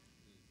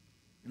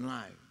in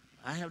life.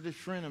 I have this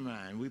friend of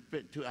mine. We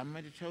spent I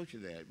might have told you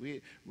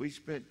that. We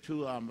spent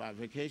 2 of our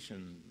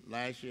vacation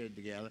last year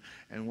together,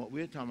 and what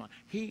we're talking about,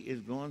 he is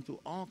going through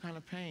all kind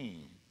of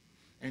pain,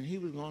 and he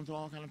was going through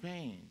all kind of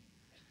pain.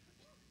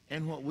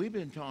 And what we've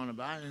been talking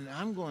about, and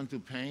I'm going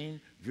through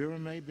pain. Vera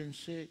May been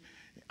sick.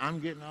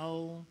 I'm getting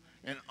old,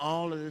 and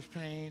all of this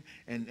pain,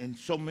 and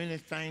so many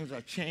things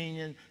are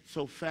changing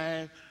so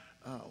fast.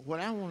 What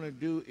I want to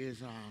do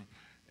is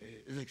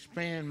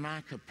expand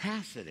my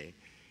capacity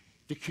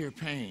to cure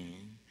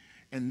pain,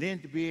 and then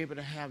to be able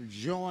to have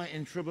joy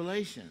in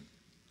tribulation,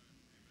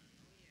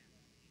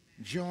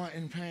 joy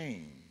in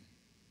pain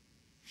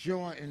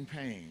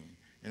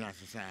in our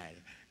society.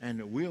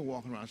 And we're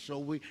walking around.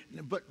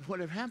 But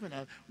what has happened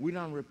is we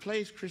done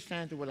replaced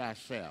Christianity with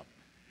ourselves.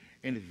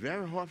 And it's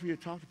very hard for you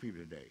to talk to people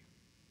today.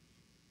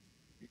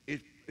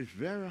 It's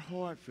very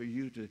hard for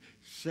you to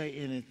say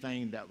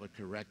anything that would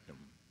correct them,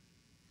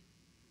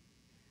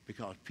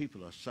 because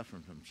people are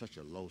suffering from such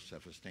a low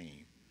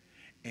self-esteem.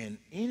 And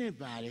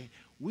anybody,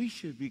 we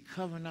should be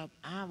covering up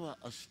our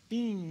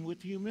esteem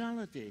with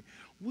humility.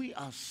 We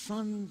are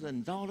sons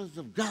and daughters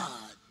of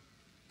God.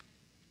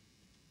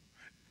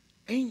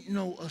 Ain't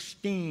no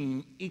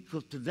esteem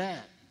equal to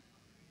that.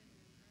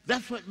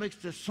 That's what makes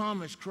the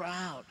psalmist cry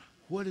out,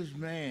 "What is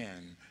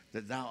man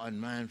that thou art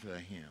mindful of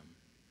him?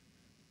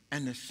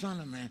 And the Son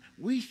of Man."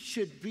 We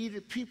should be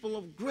the people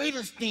of great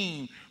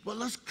esteem, but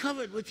let's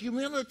cover it with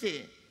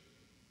humility.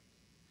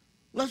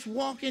 Let's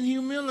walk in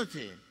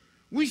humility.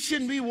 We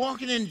shouldn't be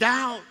walking in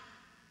doubt.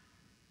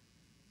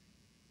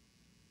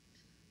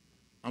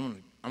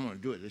 I'm gonna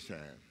do it this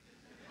time.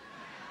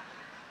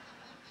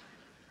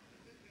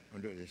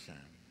 I'm gonna do it this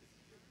time.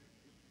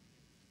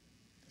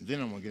 Then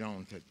I'm gonna get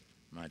on to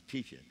my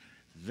teaching.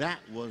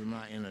 That was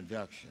my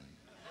introduction.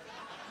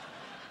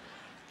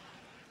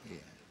 Yeah,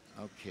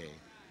 okay.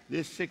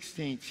 This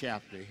 16th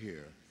chapter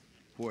here,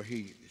 where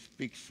he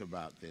speaks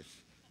about this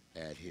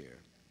at here.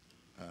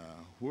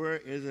 Where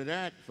is it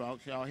at,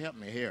 folks? Y'all help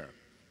me here.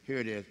 Here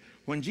it is.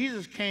 When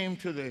Jesus came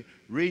to the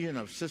region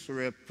of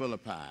Caesarea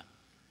Philippi,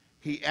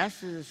 he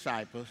asked the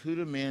disciples, "Who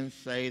do men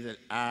say that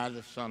I,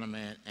 the Son of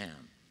Man,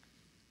 am?"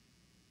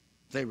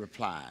 They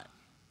replied,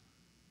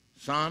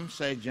 "Some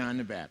say John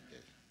the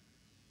Baptist."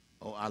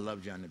 Oh, I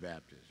love John the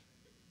Baptist.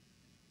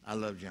 I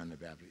love John the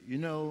Baptist. You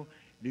know,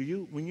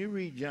 when you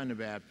read John the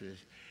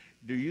Baptist,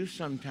 do you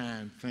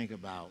sometimes think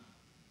about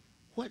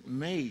what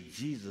made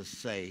Jesus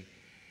say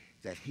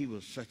that he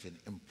was such an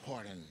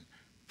important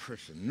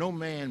person? No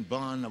man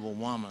born of a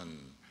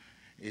woman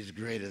is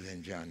greater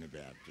than John the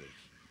Baptist.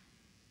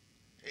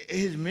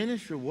 His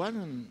ministry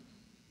wasn't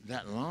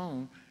that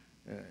long.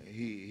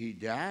 He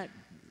died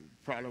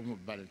probably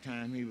by the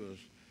time he was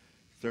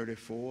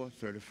 34,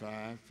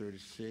 35,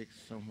 36,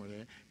 somewhere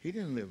there. He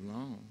didn't live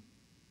long.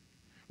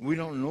 We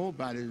don't know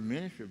about his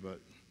ministry, but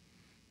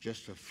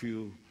just a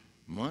few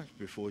months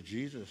before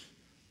Jesus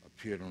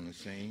appeared on the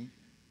scene.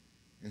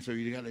 And so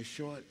you got a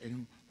short,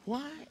 and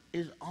why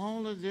is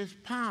all of this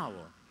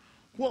power?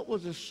 What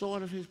was the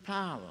sort of his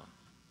power?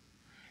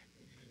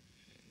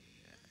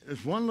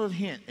 There's one little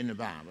hint in the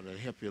Bible that'll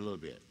help you a little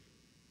bit.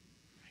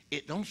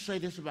 It don't say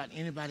this about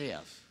anybody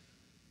else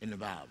in the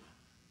Bible,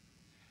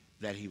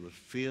 that he was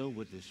filled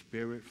with the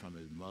Spirit from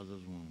his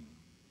mother's womb.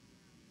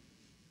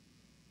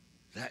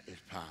 That is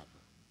power.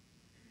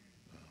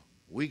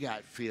 We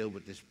got filled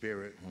with the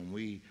Spirit when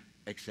we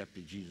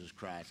accepted Jesus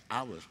Christ.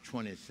 I was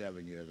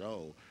 27 years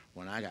old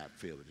when I got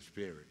filled with the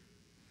Spirit.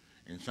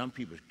 And some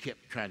people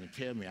kept trying to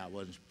tell me I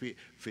wasn't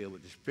filled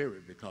with the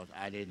Spirit because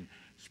I didn't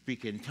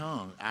speak in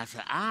tongues. I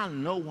said, I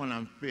know when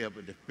I'm filled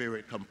with the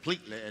Spirit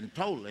completely and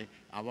totally.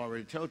 I've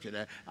already told you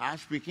that. I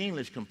speak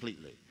English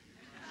completely.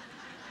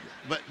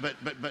 But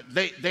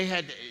they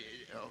had,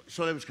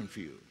 so they was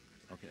confused.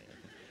 Okay,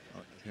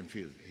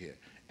 confused here.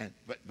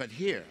 But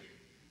here,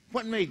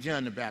 what made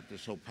John the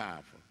Baptist so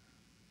powerful?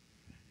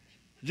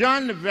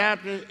 John the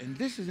Baptist, and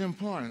this is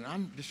important,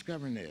 I'm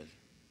discovering this.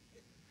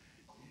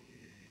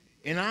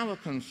 In our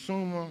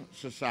consumer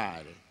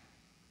society,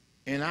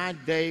 in our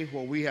day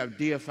where we have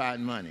deified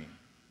money,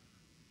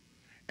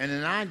 and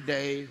in our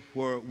day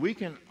where we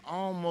can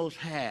almost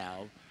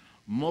have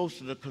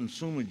most of the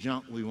consumer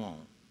junk we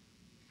want,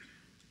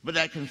 but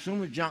that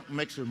consumer junk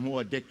makes us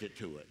more addicted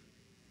to it,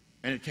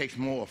 and it takes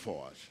more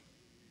for us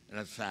in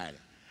our society.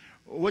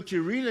 What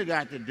you really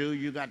got to do,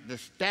 you got to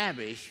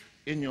establish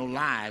in your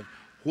life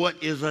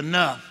what is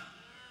enough.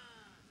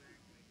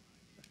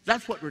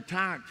 That's what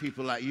retired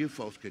people like you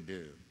folks could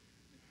do.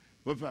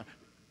 But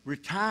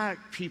retired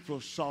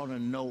people sort of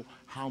know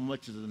how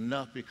much is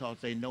enough because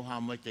they know how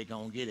much they're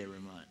going to get every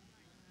month.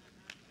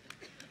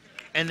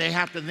 And they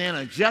have to then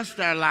adjust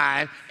their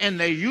life, and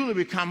they usually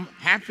become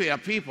happier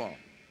people.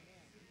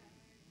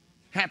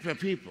 Happier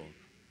people.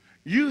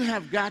 You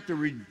have got to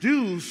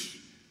reduce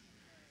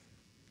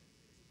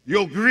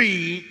your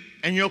greed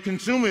and your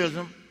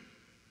consumerism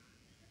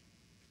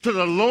to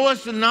the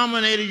lowest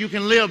denominator you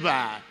can live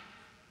by,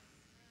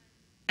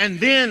 and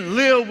then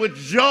live with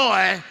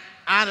joy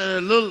out of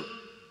the little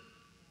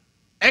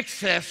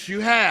excess you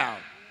have.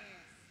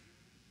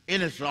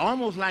 And it's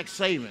almost like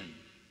saving.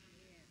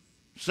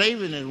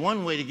 Saving is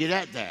one way to get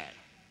at that.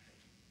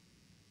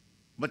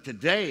 But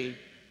today,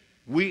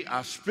 we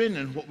are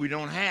spending what we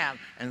don't have,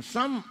 and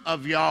some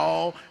of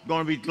y'all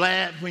going to be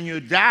glad when you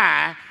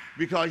die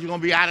because you're going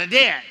to be out of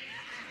debt.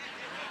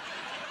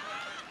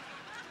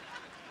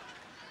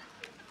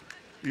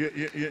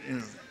 You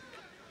know.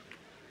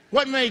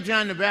 What made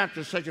John the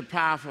Baptist such a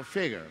powerful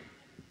figure?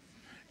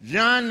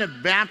 John the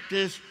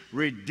Baptist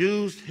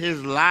reduced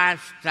his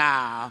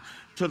lifestyle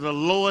to the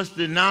lowest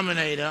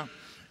denominator,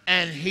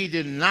 and he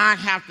did not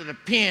have to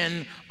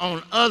depend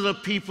on other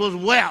people's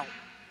wealth.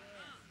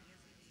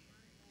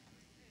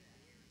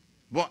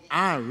 Boy,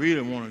 I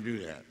really want to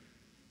do that.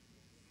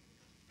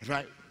 It's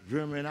like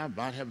Jeremy and I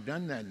about have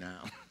done that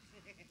now.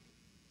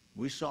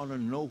 We sort of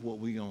know what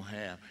we're going to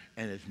have,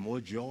 and it's more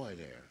joy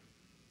there.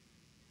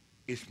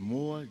 It's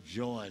more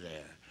joy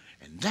there.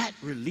 And that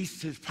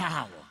released his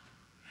power.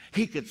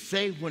 He could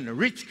say when the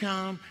rich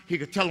come, he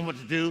could tell them what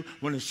to do.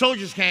 When the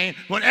soldiers came,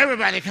 when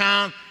everybody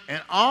come,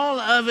 and all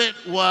of it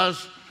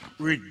was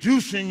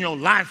reducing your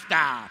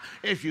lifestyle.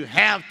 If you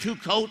have 2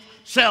 coats,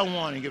 sell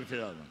one and give it to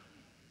the other one.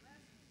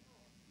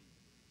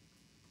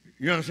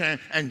 You understand?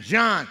 And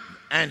John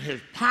and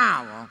his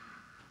power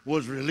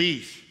was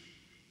released.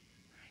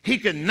 He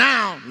could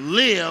now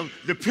live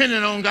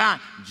dependent on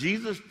God.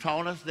 Jesus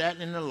taught us that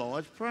in the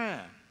Lord's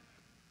Prayer.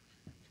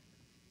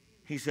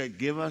 He said,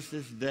 give us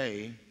this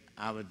day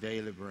our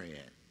daily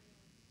bread.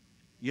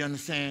 You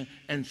understand?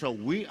 And so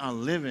we are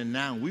living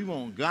now. We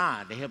want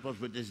God to help us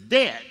with this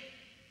debt.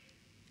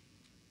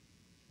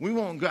 We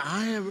want God.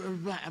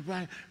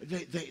 Everybody,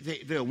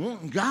 they're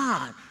wanting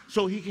God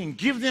so he can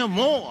give them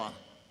more,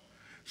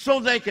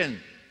 so they can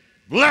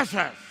bless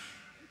us,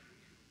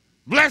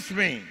 bless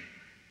me.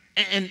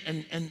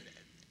 And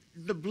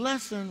the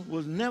blessing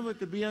was never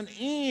to be an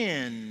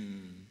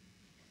end.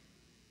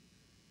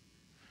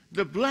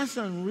 The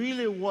blessing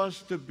really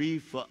was to be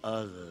for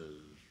others.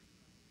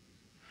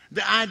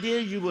 The idea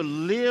you would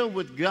live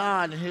with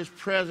God in his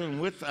presence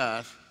with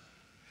us,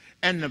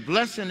 And the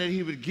blessing that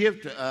he would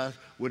give to us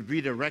would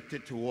be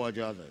directed towards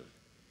others.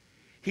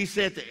 He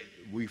said that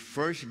we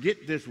first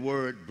get this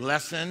word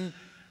blessing.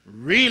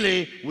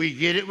 Really, we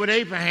get it with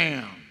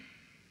Abraham.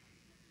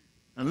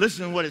 And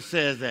listen to what it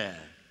says there.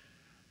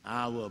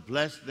 I will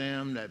bless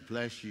them that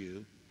bless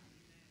you,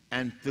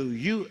 and through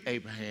you,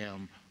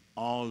 Abraham,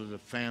 all of the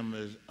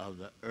families of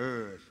the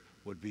earth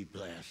would be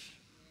blessed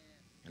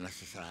in our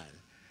society.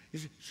 You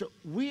see, so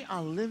we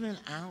are living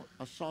out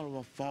a sort of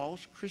a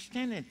false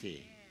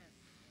Christianity.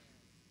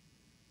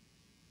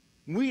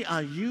 We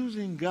are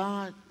using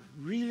God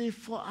really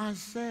for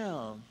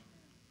ourselves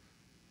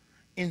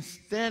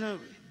instead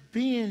of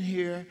being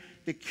here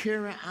to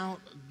carry out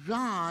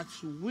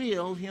God's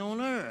will here on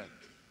earth.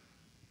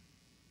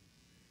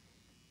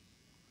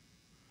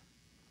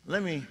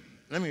 Let me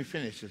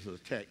finish this little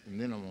text, and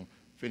then I'm going to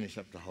finish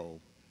up the whole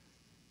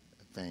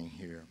thing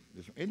here.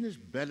 Isn't this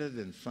better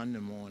than Sunday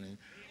morning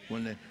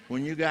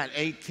when you got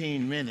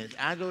 18 minutes?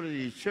 I go to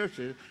these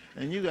churches,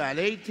 and you got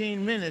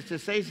 18 minutes to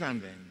say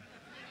something.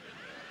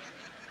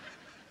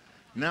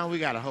 Now we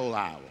got a whole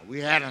hour. We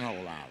had a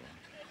whole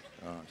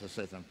hour to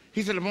say something.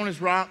 He said, upon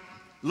this rock,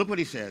 look what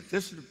he says.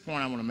 This is the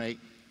point I want to make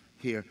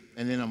here,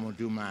 and then I'm going to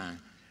do mine.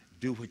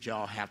 Do what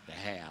y'all have to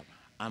have.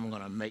 I'm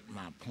going to make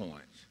my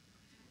points.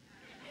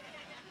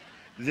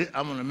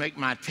 I'm going to make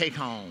my take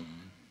home.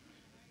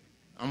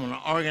 I'm going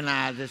to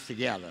organize this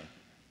together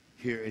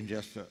here in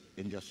just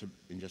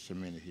a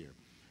minute here.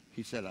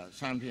 He said,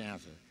 Simon Peter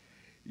answered,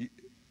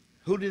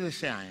 who did they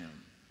say I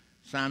am?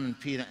 Simon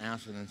Peter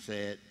answered and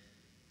said,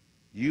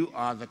 you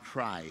are the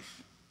Christ,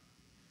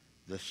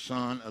 the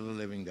Son of the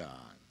living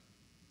God.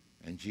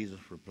 And Jesus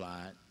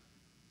replied,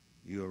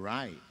 you're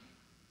right.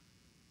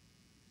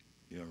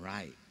 You're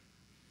right.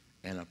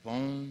 And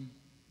upon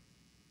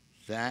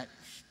that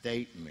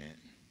statement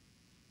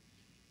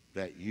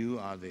that you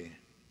are the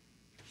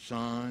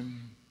Son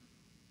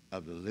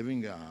of the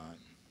living God,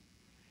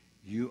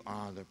 you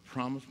are the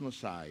promised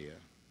Messiah,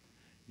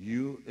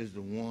 you is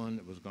the one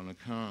that was going to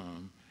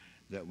come,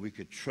 that we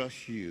could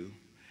trust you,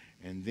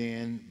 and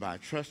then by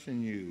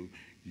trusting you,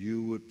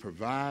 you would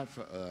provide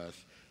for us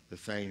the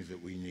things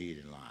that we need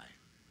in life.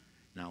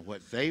 Now,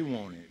 what they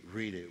wanted,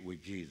 read it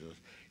with Jesus,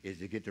 is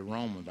to get the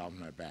Romans off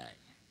their back.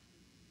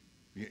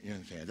 You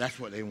understand? That's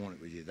what they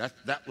wanted with Jesus.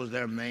 That was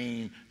their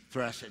main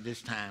thrust at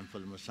this time for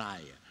the Messiah.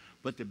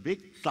 But the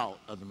big thought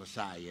of the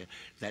Messiah,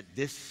 that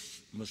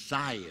this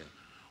Messiah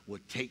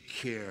would take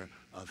care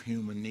of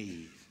human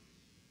needs.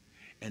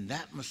 And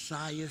that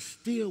Messiah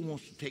still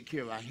wants to take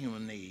care of our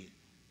human needs.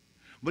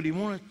 But he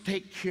wants to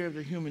take care of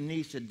the human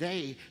needs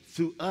today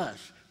through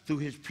us, through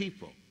his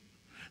people.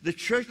 The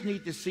church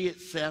needs to see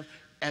itself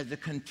as the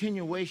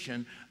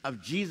continuation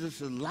of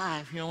Jesus'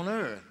 life here on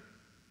earth.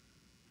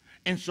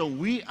 And so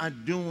we are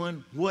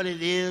doing what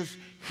it is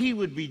he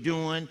would be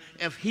doing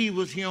if he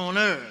was here on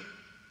earth.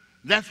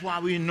 That's why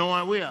we know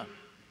it well.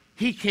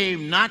 He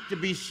came not to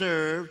be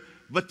served,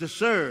 but to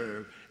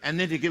serve, and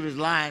then to give his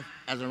life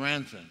as a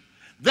ransom.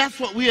 That's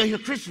what we are here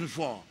Christians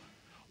for.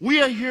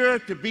 We are here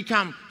to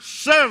become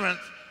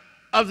servants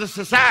of the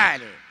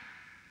society.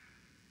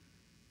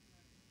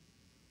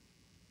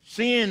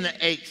 Seeing the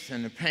aches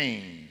and the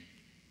pain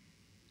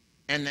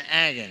and the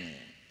agony.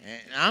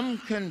 And I'm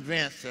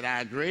convinced that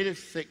our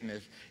greatest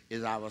sickness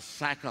is our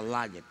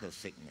psychological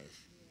sickness.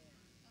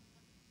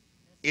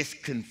 It's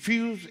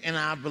confused in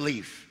our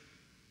belief.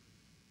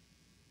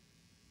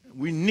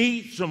 We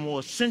need some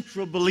more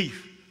central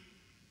belief.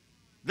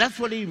 That's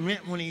what he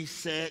meant when he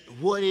said,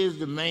 what is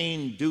the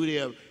main duty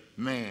of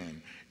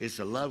man? It's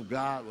to love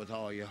God with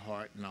all your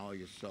heart and all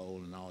your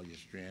soul and all your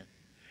strength,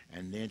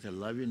 and then to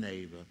love your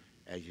neighbor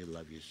as you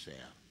love yourself.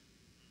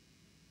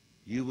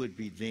 You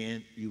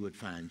would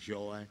find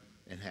joy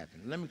and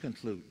happiness. Let me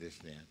conclude this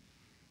then.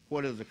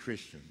 What is a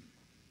Christian?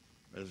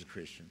 What is a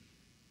Christian?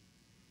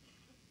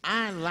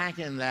 I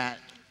liken that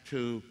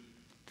to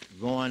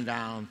going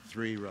down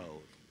three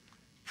roads.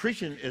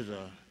 Preaching is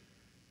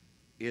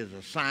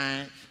a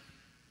science.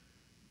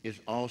 It's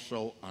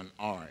also an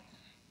art.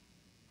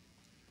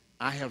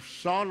 I have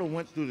sort of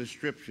went through the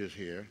scriptures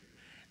here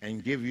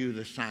and give you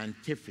the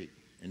scientific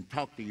and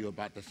talk to you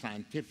about the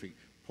scientific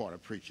part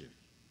of preaching.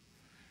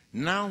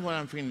 Now what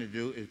I'm going to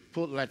do is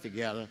put that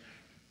together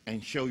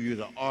and show you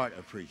the art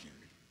of preaching.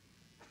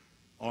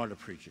 Art of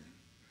preaching.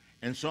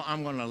 And so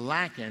I'm going to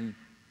liken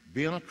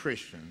being a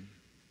Christian.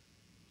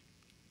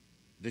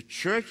 The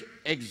church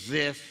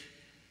exists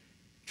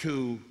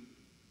to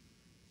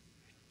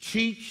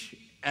teach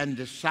and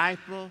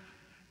disciple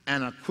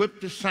and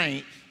equip the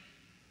saints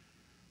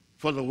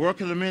for the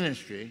work of the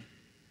ministry.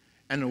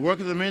 And the work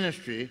of the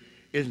ministry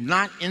is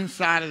not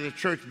inside of the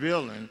church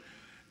building.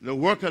 The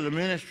work of the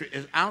ministry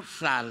is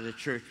outside of the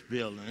church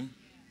building.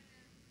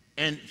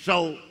 And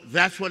so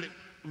that's what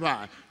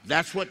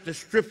the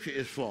scripture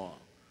is for.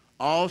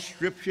 All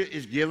scripture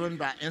is given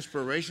by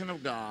inspiration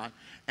of God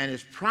and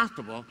is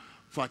profitable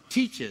for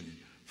teaching,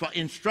 for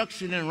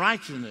instruction in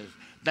righteousness,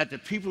 that the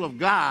people of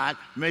God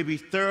may be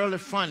thoroughly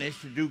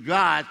furnished to do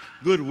God's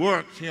good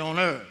works here on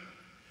earth.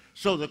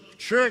 So the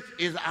church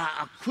is our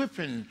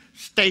equipping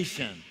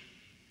station.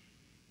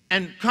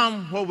 and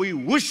come where we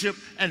worship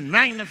and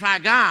magnify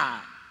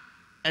God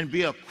and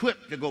be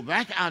equipped to go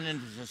back out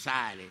into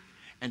society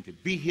and to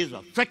be his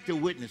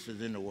effective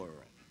witnesses in the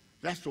world.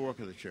 That's the work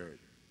of the church.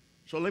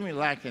 So let me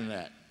liken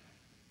that.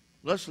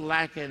 Let's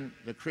liken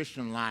the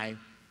Christian life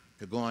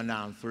to going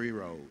down 3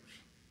 roads.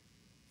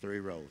 3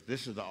 roads.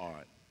 This is the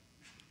art.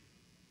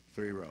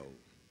 3 roads.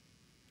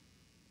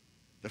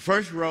 The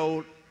first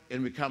road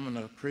in becoming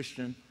a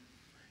Christian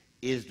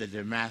is the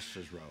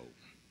Damascus road.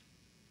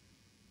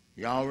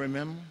 Y'all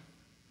remember?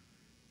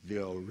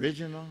 The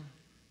original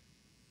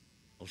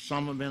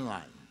Osama bin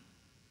Laden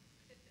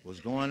was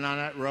going down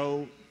that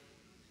road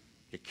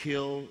to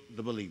kill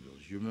the believers.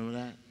 You remember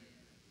that?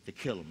 To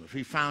kill them. If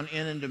he found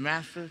any in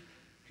Damascus,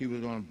 he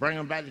was going to bring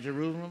them back to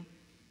Jerusalem.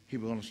 He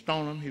was going to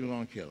stone them. He was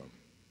going to kill them.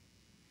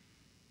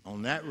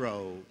 On that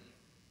road,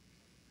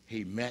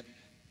 he met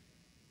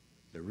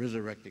the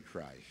resurrected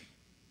Christ.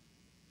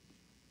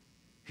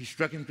 He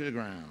struck him to the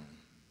ground.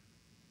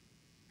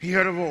 He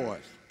heard a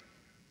voice.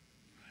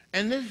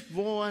 And this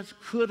voice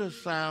could have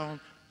sounded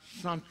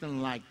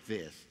something like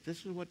this.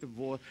 This is what the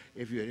voice,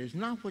 if you, it's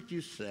not what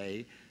you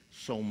say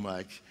so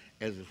much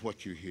as it's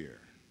what you hear.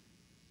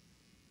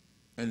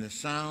 And the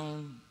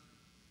sound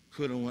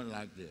could have went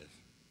like this.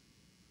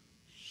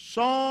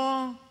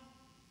 Saul,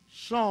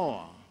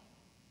 Saul,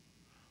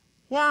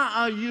 why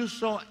are you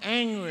so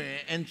angry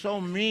and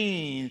so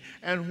mean?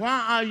 And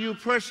why are you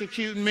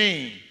persecuting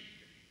me?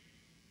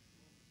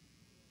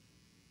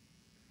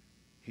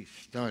 He's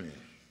stunned.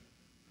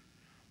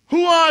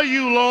 Who are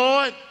you,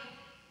 Lord?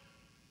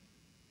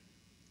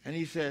 And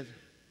he says,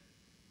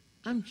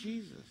 I'm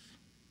Jesus.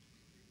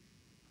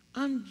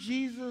 I'm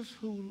Jesus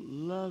who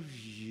loves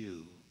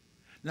you.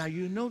 Now,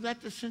 you know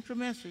that's the central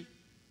message.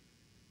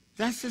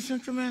 That's the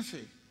central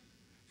message.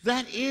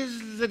 That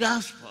is the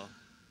gospel.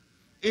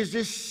 Is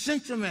this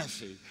central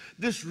message.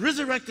 This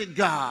resurrected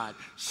God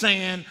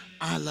saying,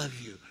 I love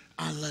you.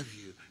 I love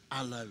you.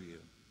 I love you.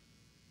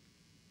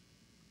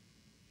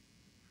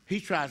 He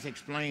tries to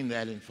explain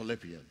that in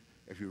Philippians,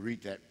 if you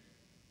read that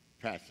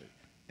passage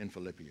in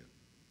Philippians.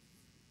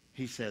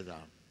 He says,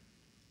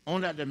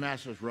 on that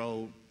Damascus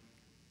road,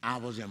 I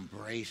was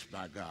embraced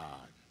by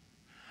God.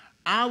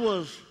 I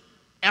was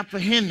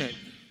apprehended.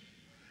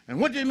 And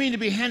what does it mean to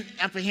be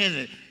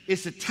apprehended?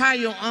 It's to tie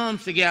your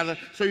arms together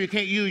so you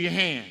can't use your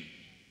hand.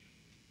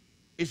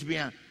 It's to be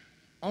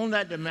on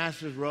that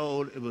Damascus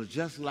road, it was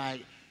just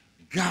like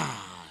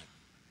God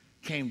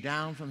came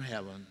down from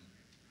heaven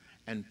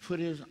and put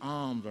his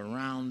arms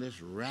around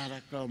this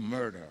radical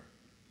murderer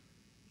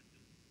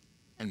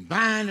and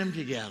bind him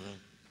together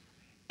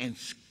and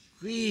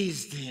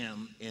squeezed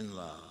him in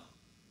love.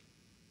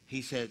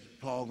 He said,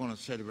 Paul going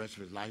to say the rest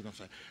of his life, he's going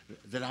to say,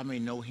 that I may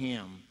know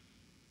him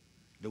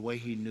the way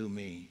he knew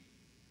me.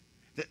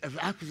 That if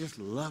I could just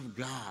love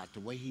God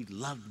the way he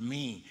loved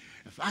me,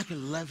 if I could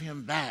love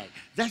him back,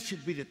 that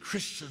should be the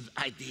Christian's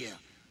idea.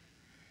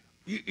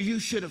 You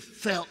should have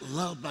felt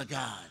loved by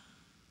God.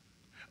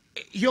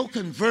 Your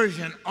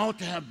conversion ought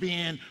to have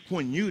been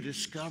when you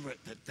discovered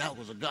that there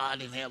was a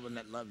God in heaven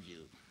that loved you.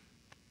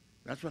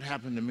 That's what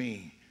happened to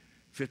me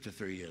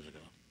 53 years ago.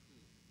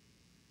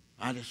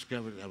 I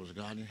discovered there was a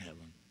God in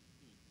heaven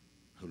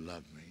who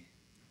loved me.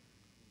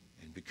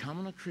 And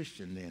becoming a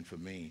Christian then for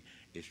me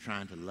is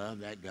trying to love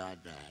that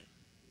God back.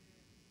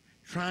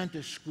 Trying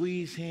to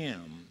squeeze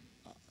him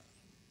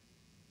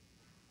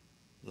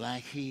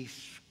like he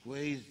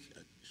squeezed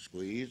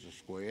or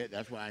squared.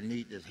 That's why I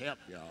need this help,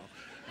 y'all.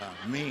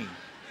 Me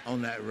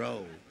on that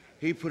road.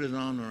 He put his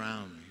arm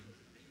around me.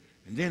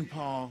 And then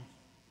Paul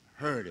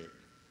heard it.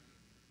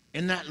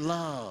 In that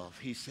love,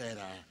 he said,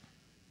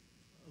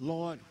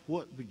 Lord,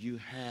 what would you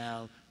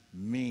have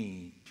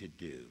me to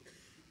do?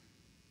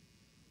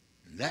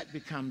 And that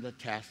becomes the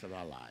task of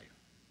our life.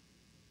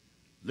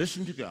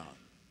 Listen to God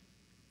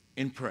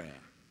in prayer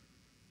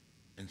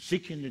and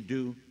seeking to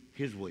do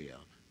his will.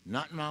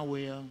 Not my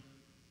will,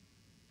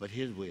 but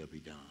his will be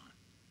done.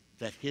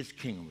 That his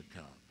kingdom would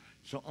come.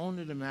 So on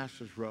the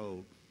Damascus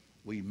road,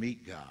 we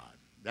meet God.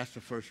 That's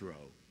the first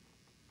road.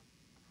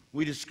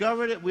 We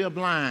discover that we are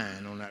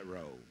blind on that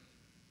road.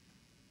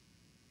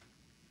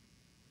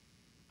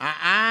 Our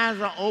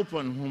eyes are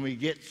open when we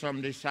get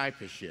some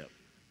discipleship.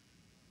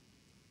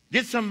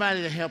 Get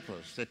somebody to help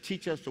us, to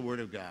teach us the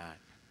Word of God.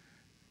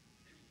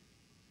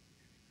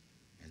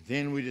 And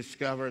then we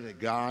discover that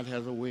God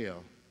has a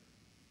will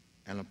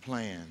and a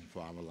plan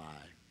for our life.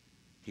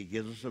 He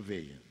gives us a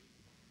vision.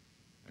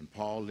 And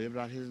Paul lived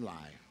out his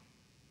life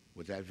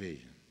with that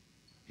vision.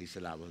 He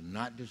said, I was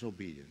not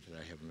disobedient to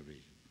that heavenly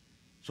vision.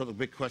 So the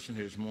big question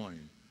here this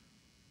morning,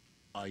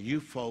 are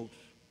you folks,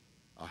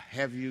 or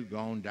have you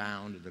gone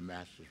down the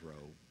Damascus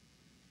road?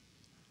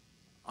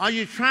 Are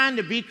you trying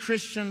to be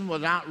Christian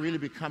without really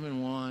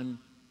becoming one?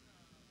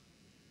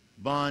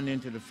 Born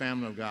into the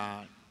family of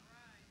God?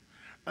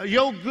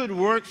 Your good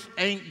works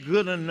ain't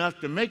good enough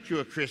to make you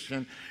a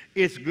Christian.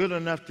 It's good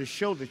enough to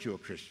show that you're a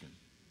Christian.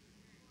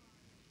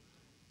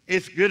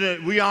 It's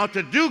good. We ought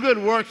to do good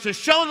works to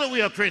show that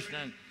we are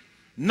Christian,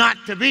 not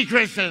to be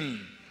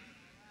Christian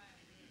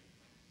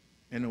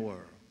in the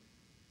world.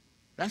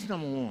 That's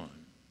number one.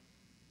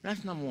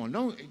 That's number one.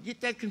 Don't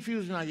get that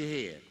confusion out of your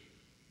head.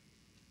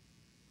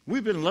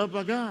 We've been loved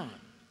by God.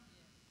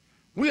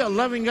 We are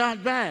loving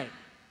God back.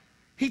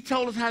 He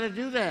told us how to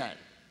do that.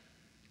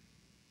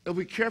 If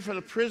we care for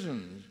the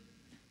prisons,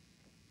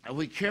 if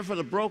we care for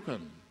the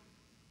broken,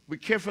 we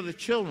care for the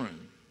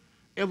children.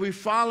 If we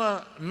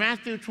follow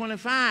Matthew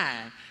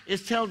 25,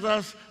 it tells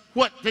us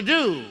what to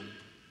do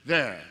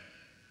there.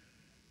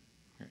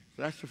 Okay,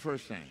 so that's the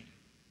first thing.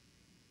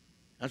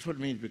 That's what it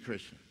means to be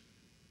Christian.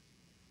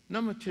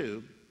 Number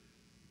two,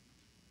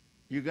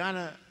 you got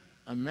to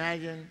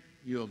imagine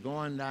you're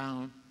going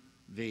down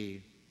the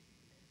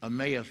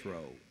Emmaus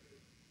Road.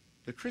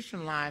 The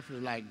Christian life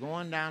is like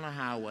going down a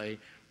highway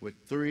with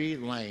 3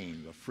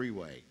 lanes, a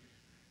freeway.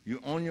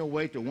 You're on your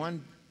way to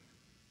one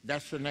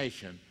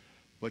destination,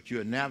 but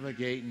you're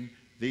navigating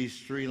these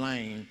 3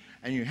 lanes,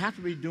 and you have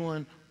to be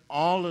doing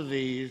all of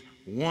these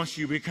once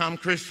you become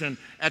Christian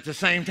at the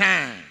same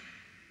time.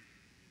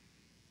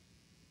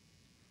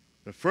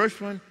 The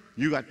first one,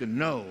 you got to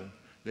know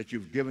that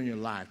you've given your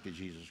life to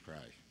Jesus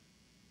Christ.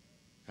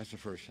 That's the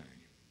first thing.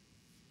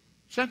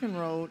 Second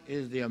road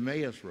is the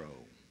Emmaus Road.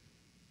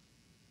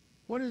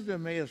 What is the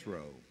Emmaus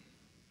Road?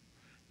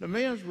 The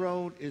Emmaus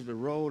Road is the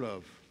road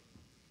of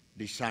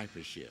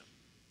discipleship.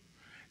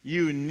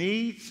 You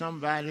need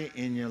somebody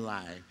in your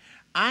life.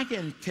 I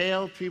can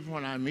tell people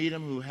when I meet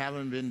them who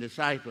haven't been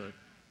discipled,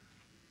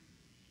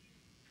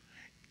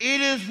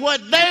 it is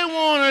what they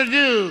want to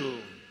do.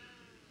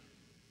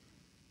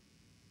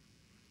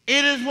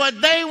 It is what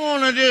they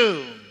want to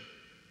do.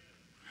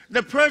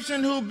 The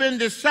person who's been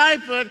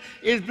discipled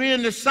is being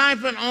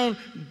discipled on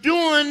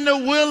doing the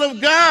will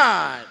of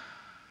God.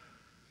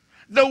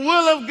 The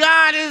will of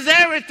God is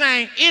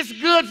everything. It's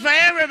good for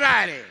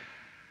everybody.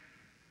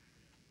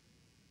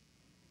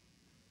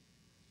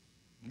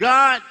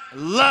 God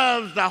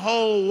loves the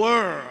whole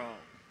world,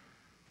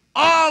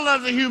 all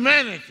of the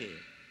humanity,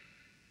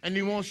 and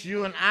he wants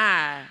you and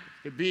I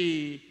to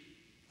be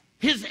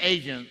his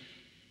agent,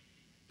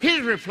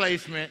 his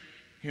replacement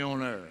here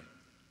on earth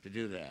to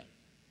do that.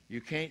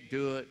 You can't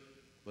do it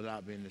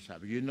without being a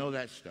disciple. You know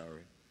that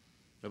story.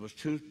 There was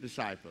 2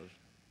 disciples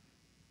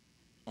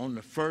on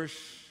the first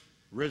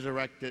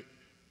resurrected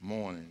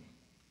morning.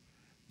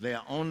 They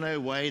are on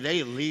their way.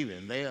 They are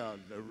leaving. They are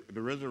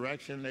the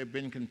resurrection. They've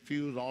been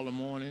confused all the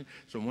morning.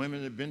 Some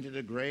women have been to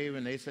the grave,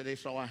 and they said they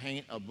saw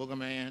a booger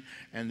man.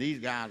 And these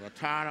guys are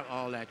tired of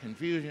all that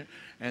confusion,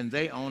 and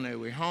they on their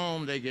way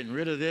home. They're getting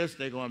rid of this.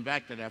 They're going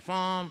back to their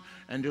farm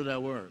and do their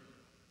work.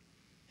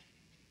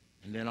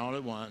 And then all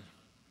at once,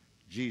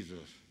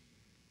 Jesus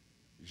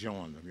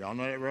joined them. Y'all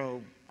know that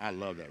road? I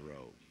love that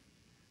road.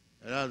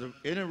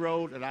 Any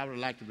road that I would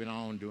like to be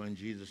on during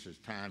Jesus'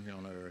 time here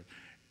on earth,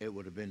 it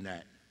would have been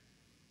that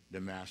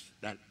Emmaus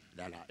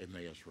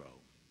Road.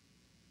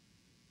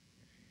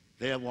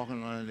 They're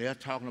walking on, they're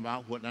talking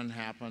about what done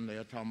happened,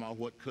 they're talking about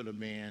what could have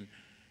been,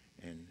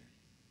 and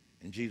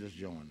Jesus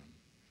joined them.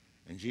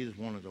 And Jesus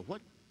wanted to,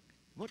 what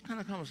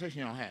kind of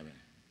conversation y'all having?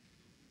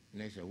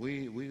 And they said,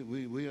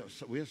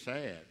 we're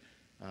sad.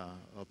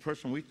 A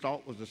person we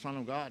thought was the Son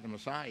of God, the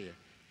Messiah,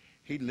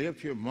 he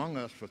lived here among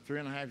us for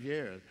 3.5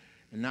 years.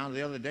 And now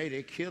the other day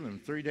they killed him.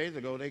 3 days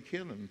ago they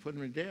killed him and put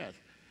him to death.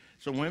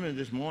 So women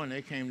this morning,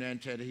 they came down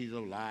and said that he's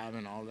alive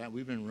and all that.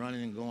 We've been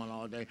running and going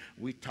all day.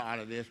 We tired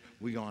of this.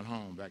 We going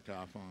home back to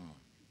our farm.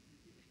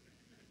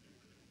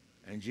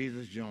 And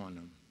Jesus joined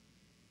them.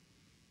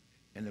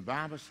 And the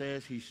Bible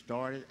says he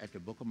started at the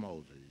book of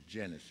Moses,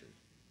 Genesis.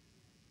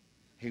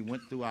 He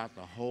went throughout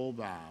the whole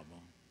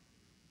Bible.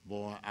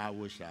 Boy, I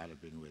wish I'd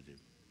have been with him.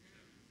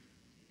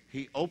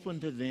 He opened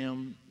to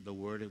them the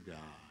Word of God.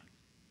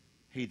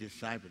 He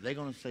discipled. They're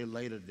going to say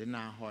later, didn't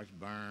our hearts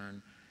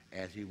burn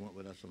as he went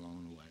with us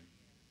along the way?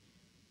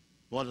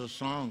 Boy, there's a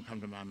song come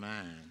to my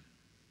mind.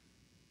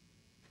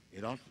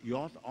 You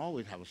ought to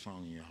always have a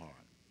song in your heart.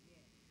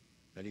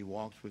 That he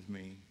walks with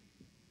me,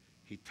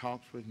 he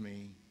talks with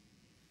me,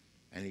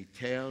 and he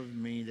tells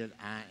me that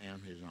I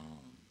am his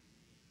own.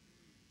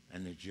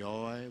 And the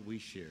joy we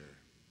share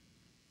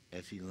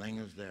as he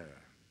lingers there,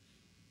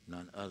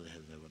 none other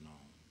has ever known.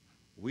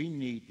 We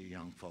need the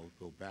young folks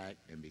to go back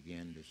and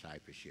begin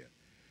discipleship.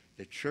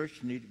 The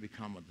church needs to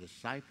become a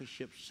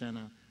discipleship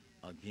center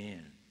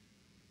again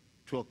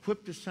to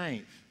equip the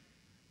saints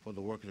for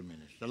the work of the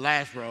ministry. The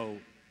last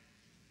road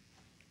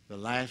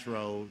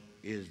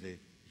is the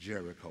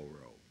Jericho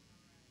road.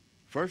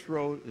 First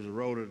road is a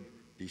road of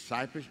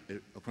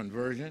discipleship, a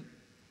conversion,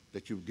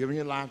 that you've given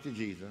your life to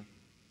Jesus.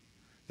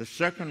 The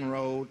second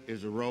road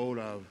is a road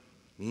of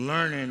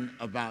learning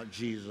about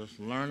Jesus,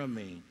 learn of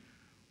me.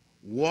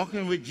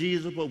 Walking with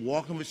Jesus, but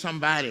walking with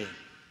somebody.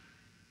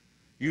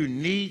 You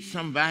need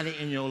somebody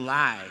in your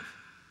life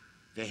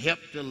to help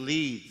to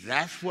lead.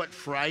 That's what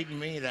frightened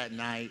me that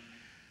night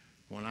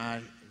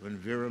when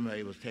Vera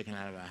Mae was taken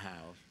out of our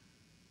house.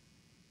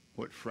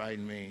 What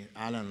frightened me,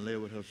 I done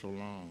lived with her so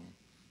long,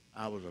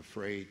 I was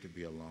afraid to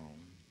be alone.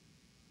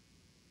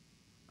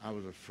 I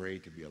was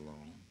afraid to be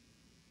alone.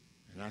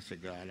 And I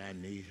said, God, I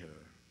need her.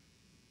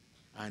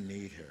 I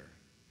need her.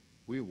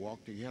 We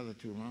walked together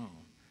too long.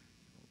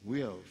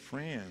 We are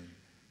friends,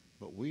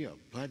 but we are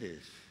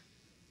buddies.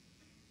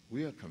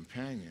 We are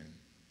companions.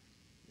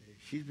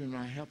 She's been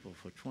my helper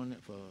for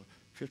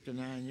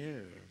 59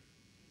 years.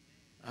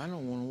 I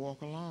don't want to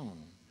walk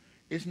alone.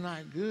 It's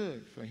not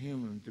good for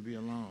humans to be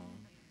alone.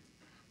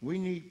 We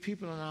need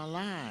people in our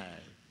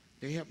lives.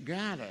 They help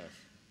guide us,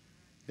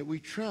 that we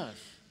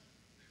trust,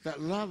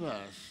 that love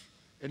us,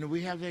 and that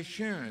we have that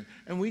assurance.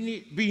 And we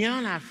need,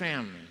 beyond our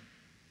family,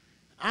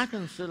 I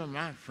consider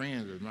my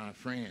friends as my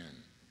friends.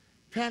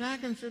 Pat, I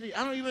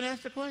don't even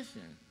ask the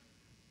question.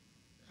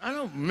 I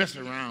don't mess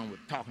around with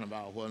talking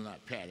about whether or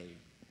not Patty,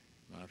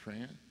 my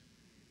friend.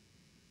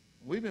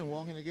 We've been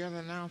walking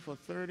together now for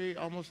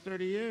almost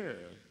 30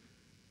 years.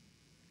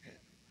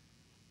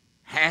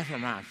 Half of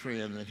my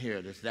friends in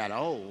here that's that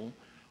old,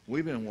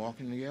 we've been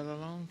walking together a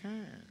long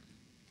time.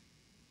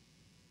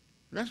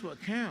 That's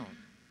what counts.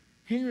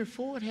 Henry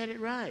Ford had it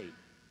right.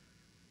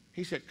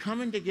 He said,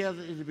 coming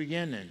together is the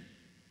beginning.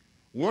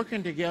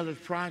 Working together is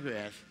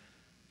progress.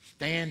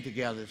 Stand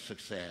together is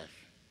success.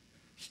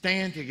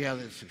 Stand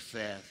together is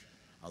success.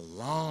 A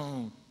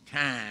long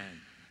time.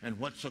 And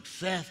what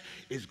success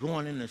is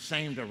going in the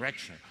same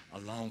direction a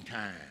long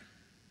time.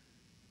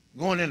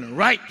 Going in the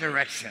right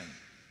direction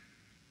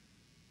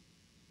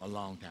a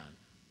long time.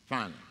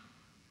 Finally,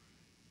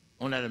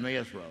 on that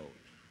Emmaus road,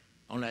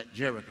 on that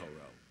Jericho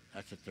road,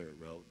 that's the third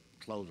road,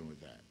 closing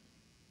with that.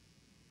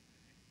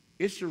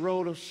 It's the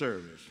road of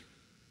service.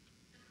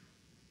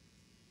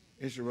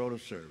 It's the road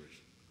of service.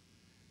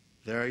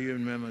 There you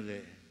remember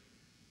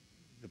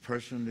the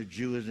person, the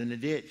Jew is in the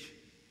ditch.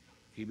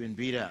 He'd been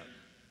beat up.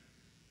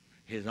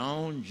 His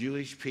own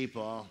Jewish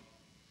people,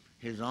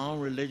 his own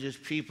religious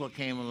people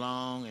came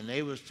along, and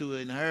they was too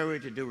in a hurry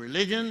to do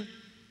religion.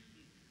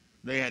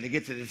 They had to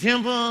get to the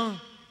temple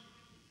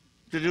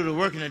to do the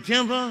work in the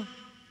temple,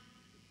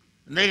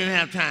 and they didn't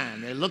have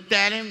time. They looked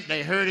at him,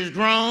 they heard his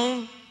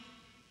groan,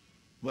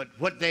 but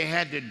what they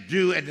had to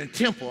do at the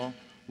temple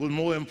was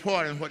more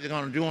important than what they're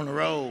going to do on the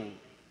road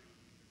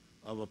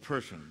of a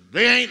person.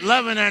 They ain't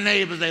loving their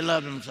neighbors, they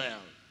love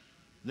themselves.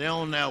 They're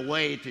on their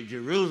way to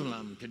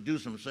Jerusalem to do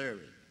some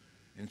service,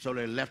 and so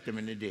they left him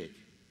in the ditch.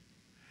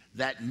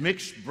 That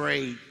mixed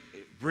breed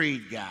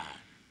guy,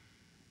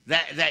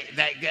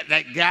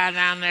 that guy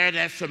down there,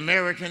 that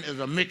Samaritan, is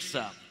a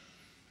mix-up.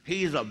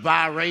 He's a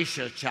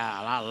biracial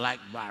child. I like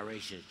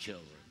biracial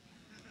children.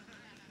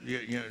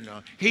 You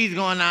know, he's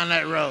going down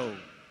that road.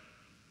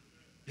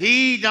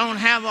 He don't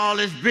have all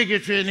this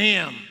bigotry in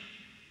him.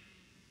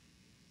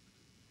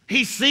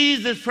 He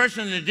sees this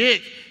person in the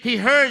ditch. He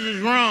hears his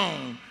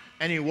groan,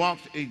 and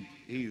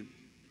he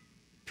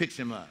picks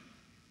him up.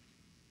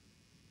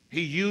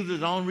 He used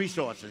his own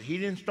resources. He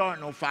didn't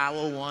start no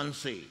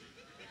 501c.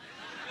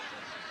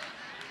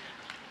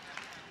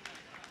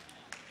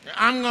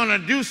 I'm going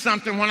to do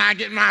something when I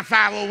get my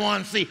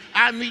 501c.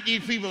 I meet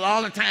these people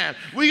all the time.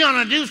 We're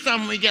going to do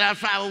something when we get our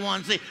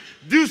 501c.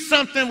 Do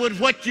something with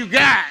what you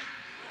got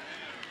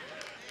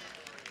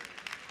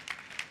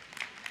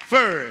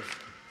first.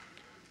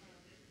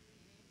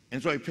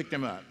 And so he picked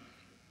him up,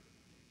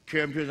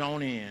 carried him to his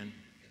own end,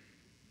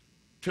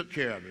 took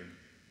care of him,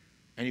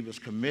 and he was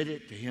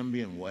committed to him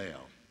being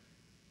well.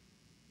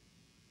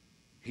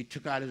 He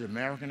took out his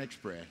American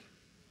Express,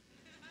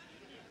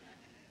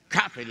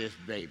 copy this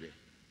baby,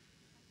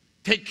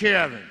 take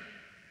care of him.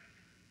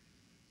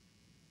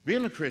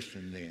 Being a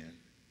Christian, then,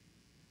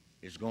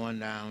 is going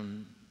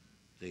down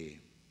the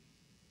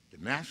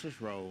Damascus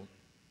Road,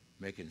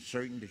 making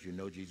certain that you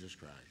know Jesus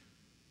Christ.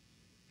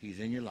 He's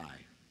in your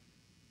life.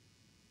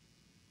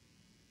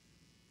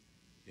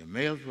 The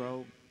Emmaus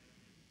Road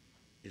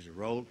is a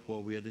road where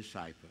we are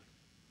disciples.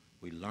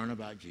 We learn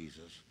about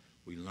Jesus.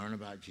 We learn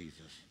about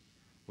Jesus.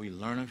 We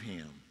learn of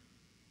him.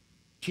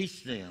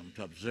 Teach them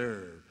to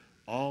observe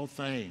all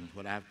things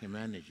what I've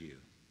commanded you.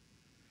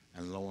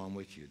 And lo, I'm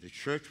with you. The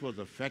church was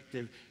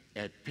effective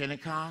at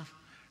Pentecost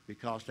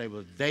because they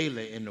were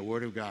daily in the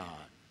Word of God,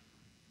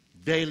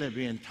 daily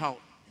being taught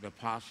the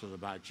apostles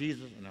about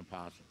Jesus and the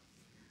apostles.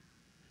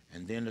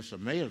 And then this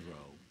Emmaus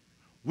Road,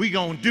 we're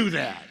going to do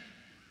that.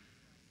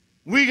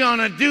 We're going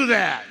to do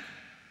that.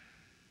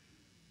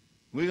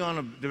 We're going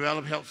to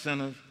develop health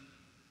centers.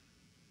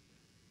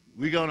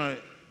 We're going to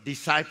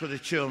disciple the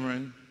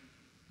children.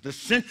 The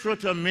central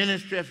to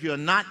ministry, if you're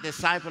not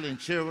discipling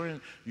children,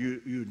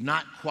 you're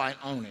not quite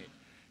on it.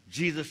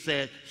 Jesus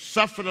said,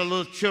 suffer the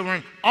little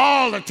children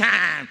all the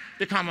time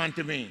to come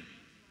unto me,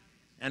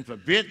 and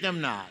forbid them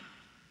not,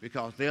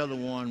 because they're the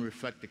one who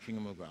reflect the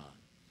kingdom of God.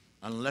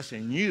 Unless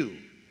in you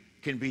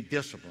can be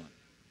disciplined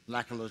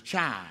like a little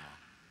child,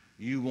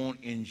 you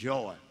won't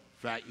enjoy. In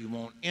fact, you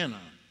won't enter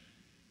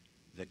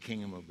the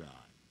kingdom of God.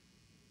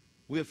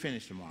 We'll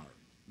finish tomorrow.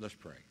 Let's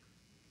pray.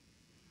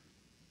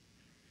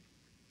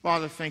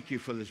 Father, thank you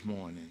for this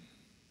morning.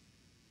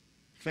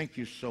 Thank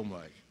you so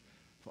much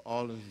for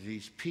all of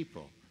these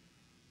people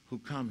who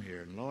come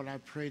here. And Lord, I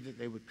pray that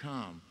they would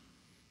come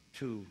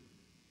to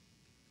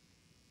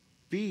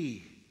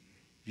be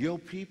your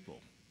people.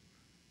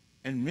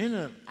 And many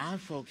of our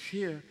folks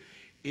here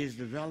is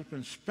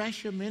developing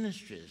special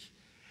ministries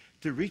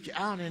to reach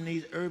out in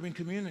these urban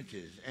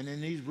communities and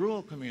in these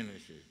rural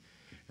communities.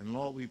 And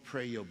Lord, we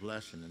pray your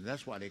blessing, and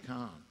that's why they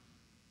come.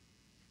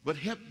 But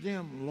help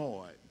them,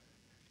 Lord,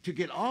 to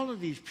get all of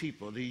these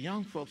people, the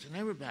young folks and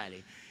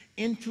everybody,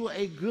 into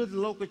a good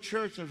local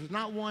church. If there's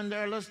not one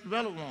there, let's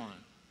develop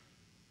one.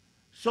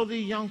 So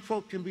these young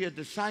folk can be a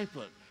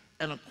disciple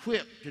and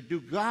equipped to do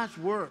God's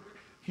work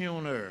here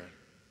on earth.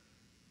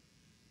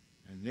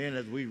 And then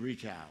as we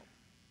reach out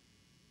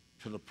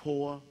to the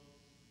poor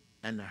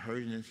and the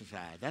hurting in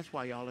society. That's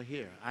why y'all are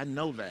here. I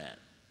know that.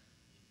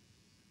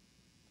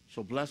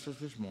 So bless us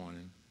this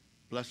morning.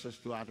 Bless us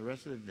throughout the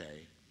rest of the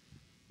day.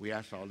 We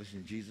ask all this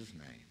in Jesus'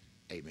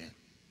 name. Amen.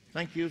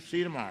 Thank you. See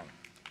you tomorrow.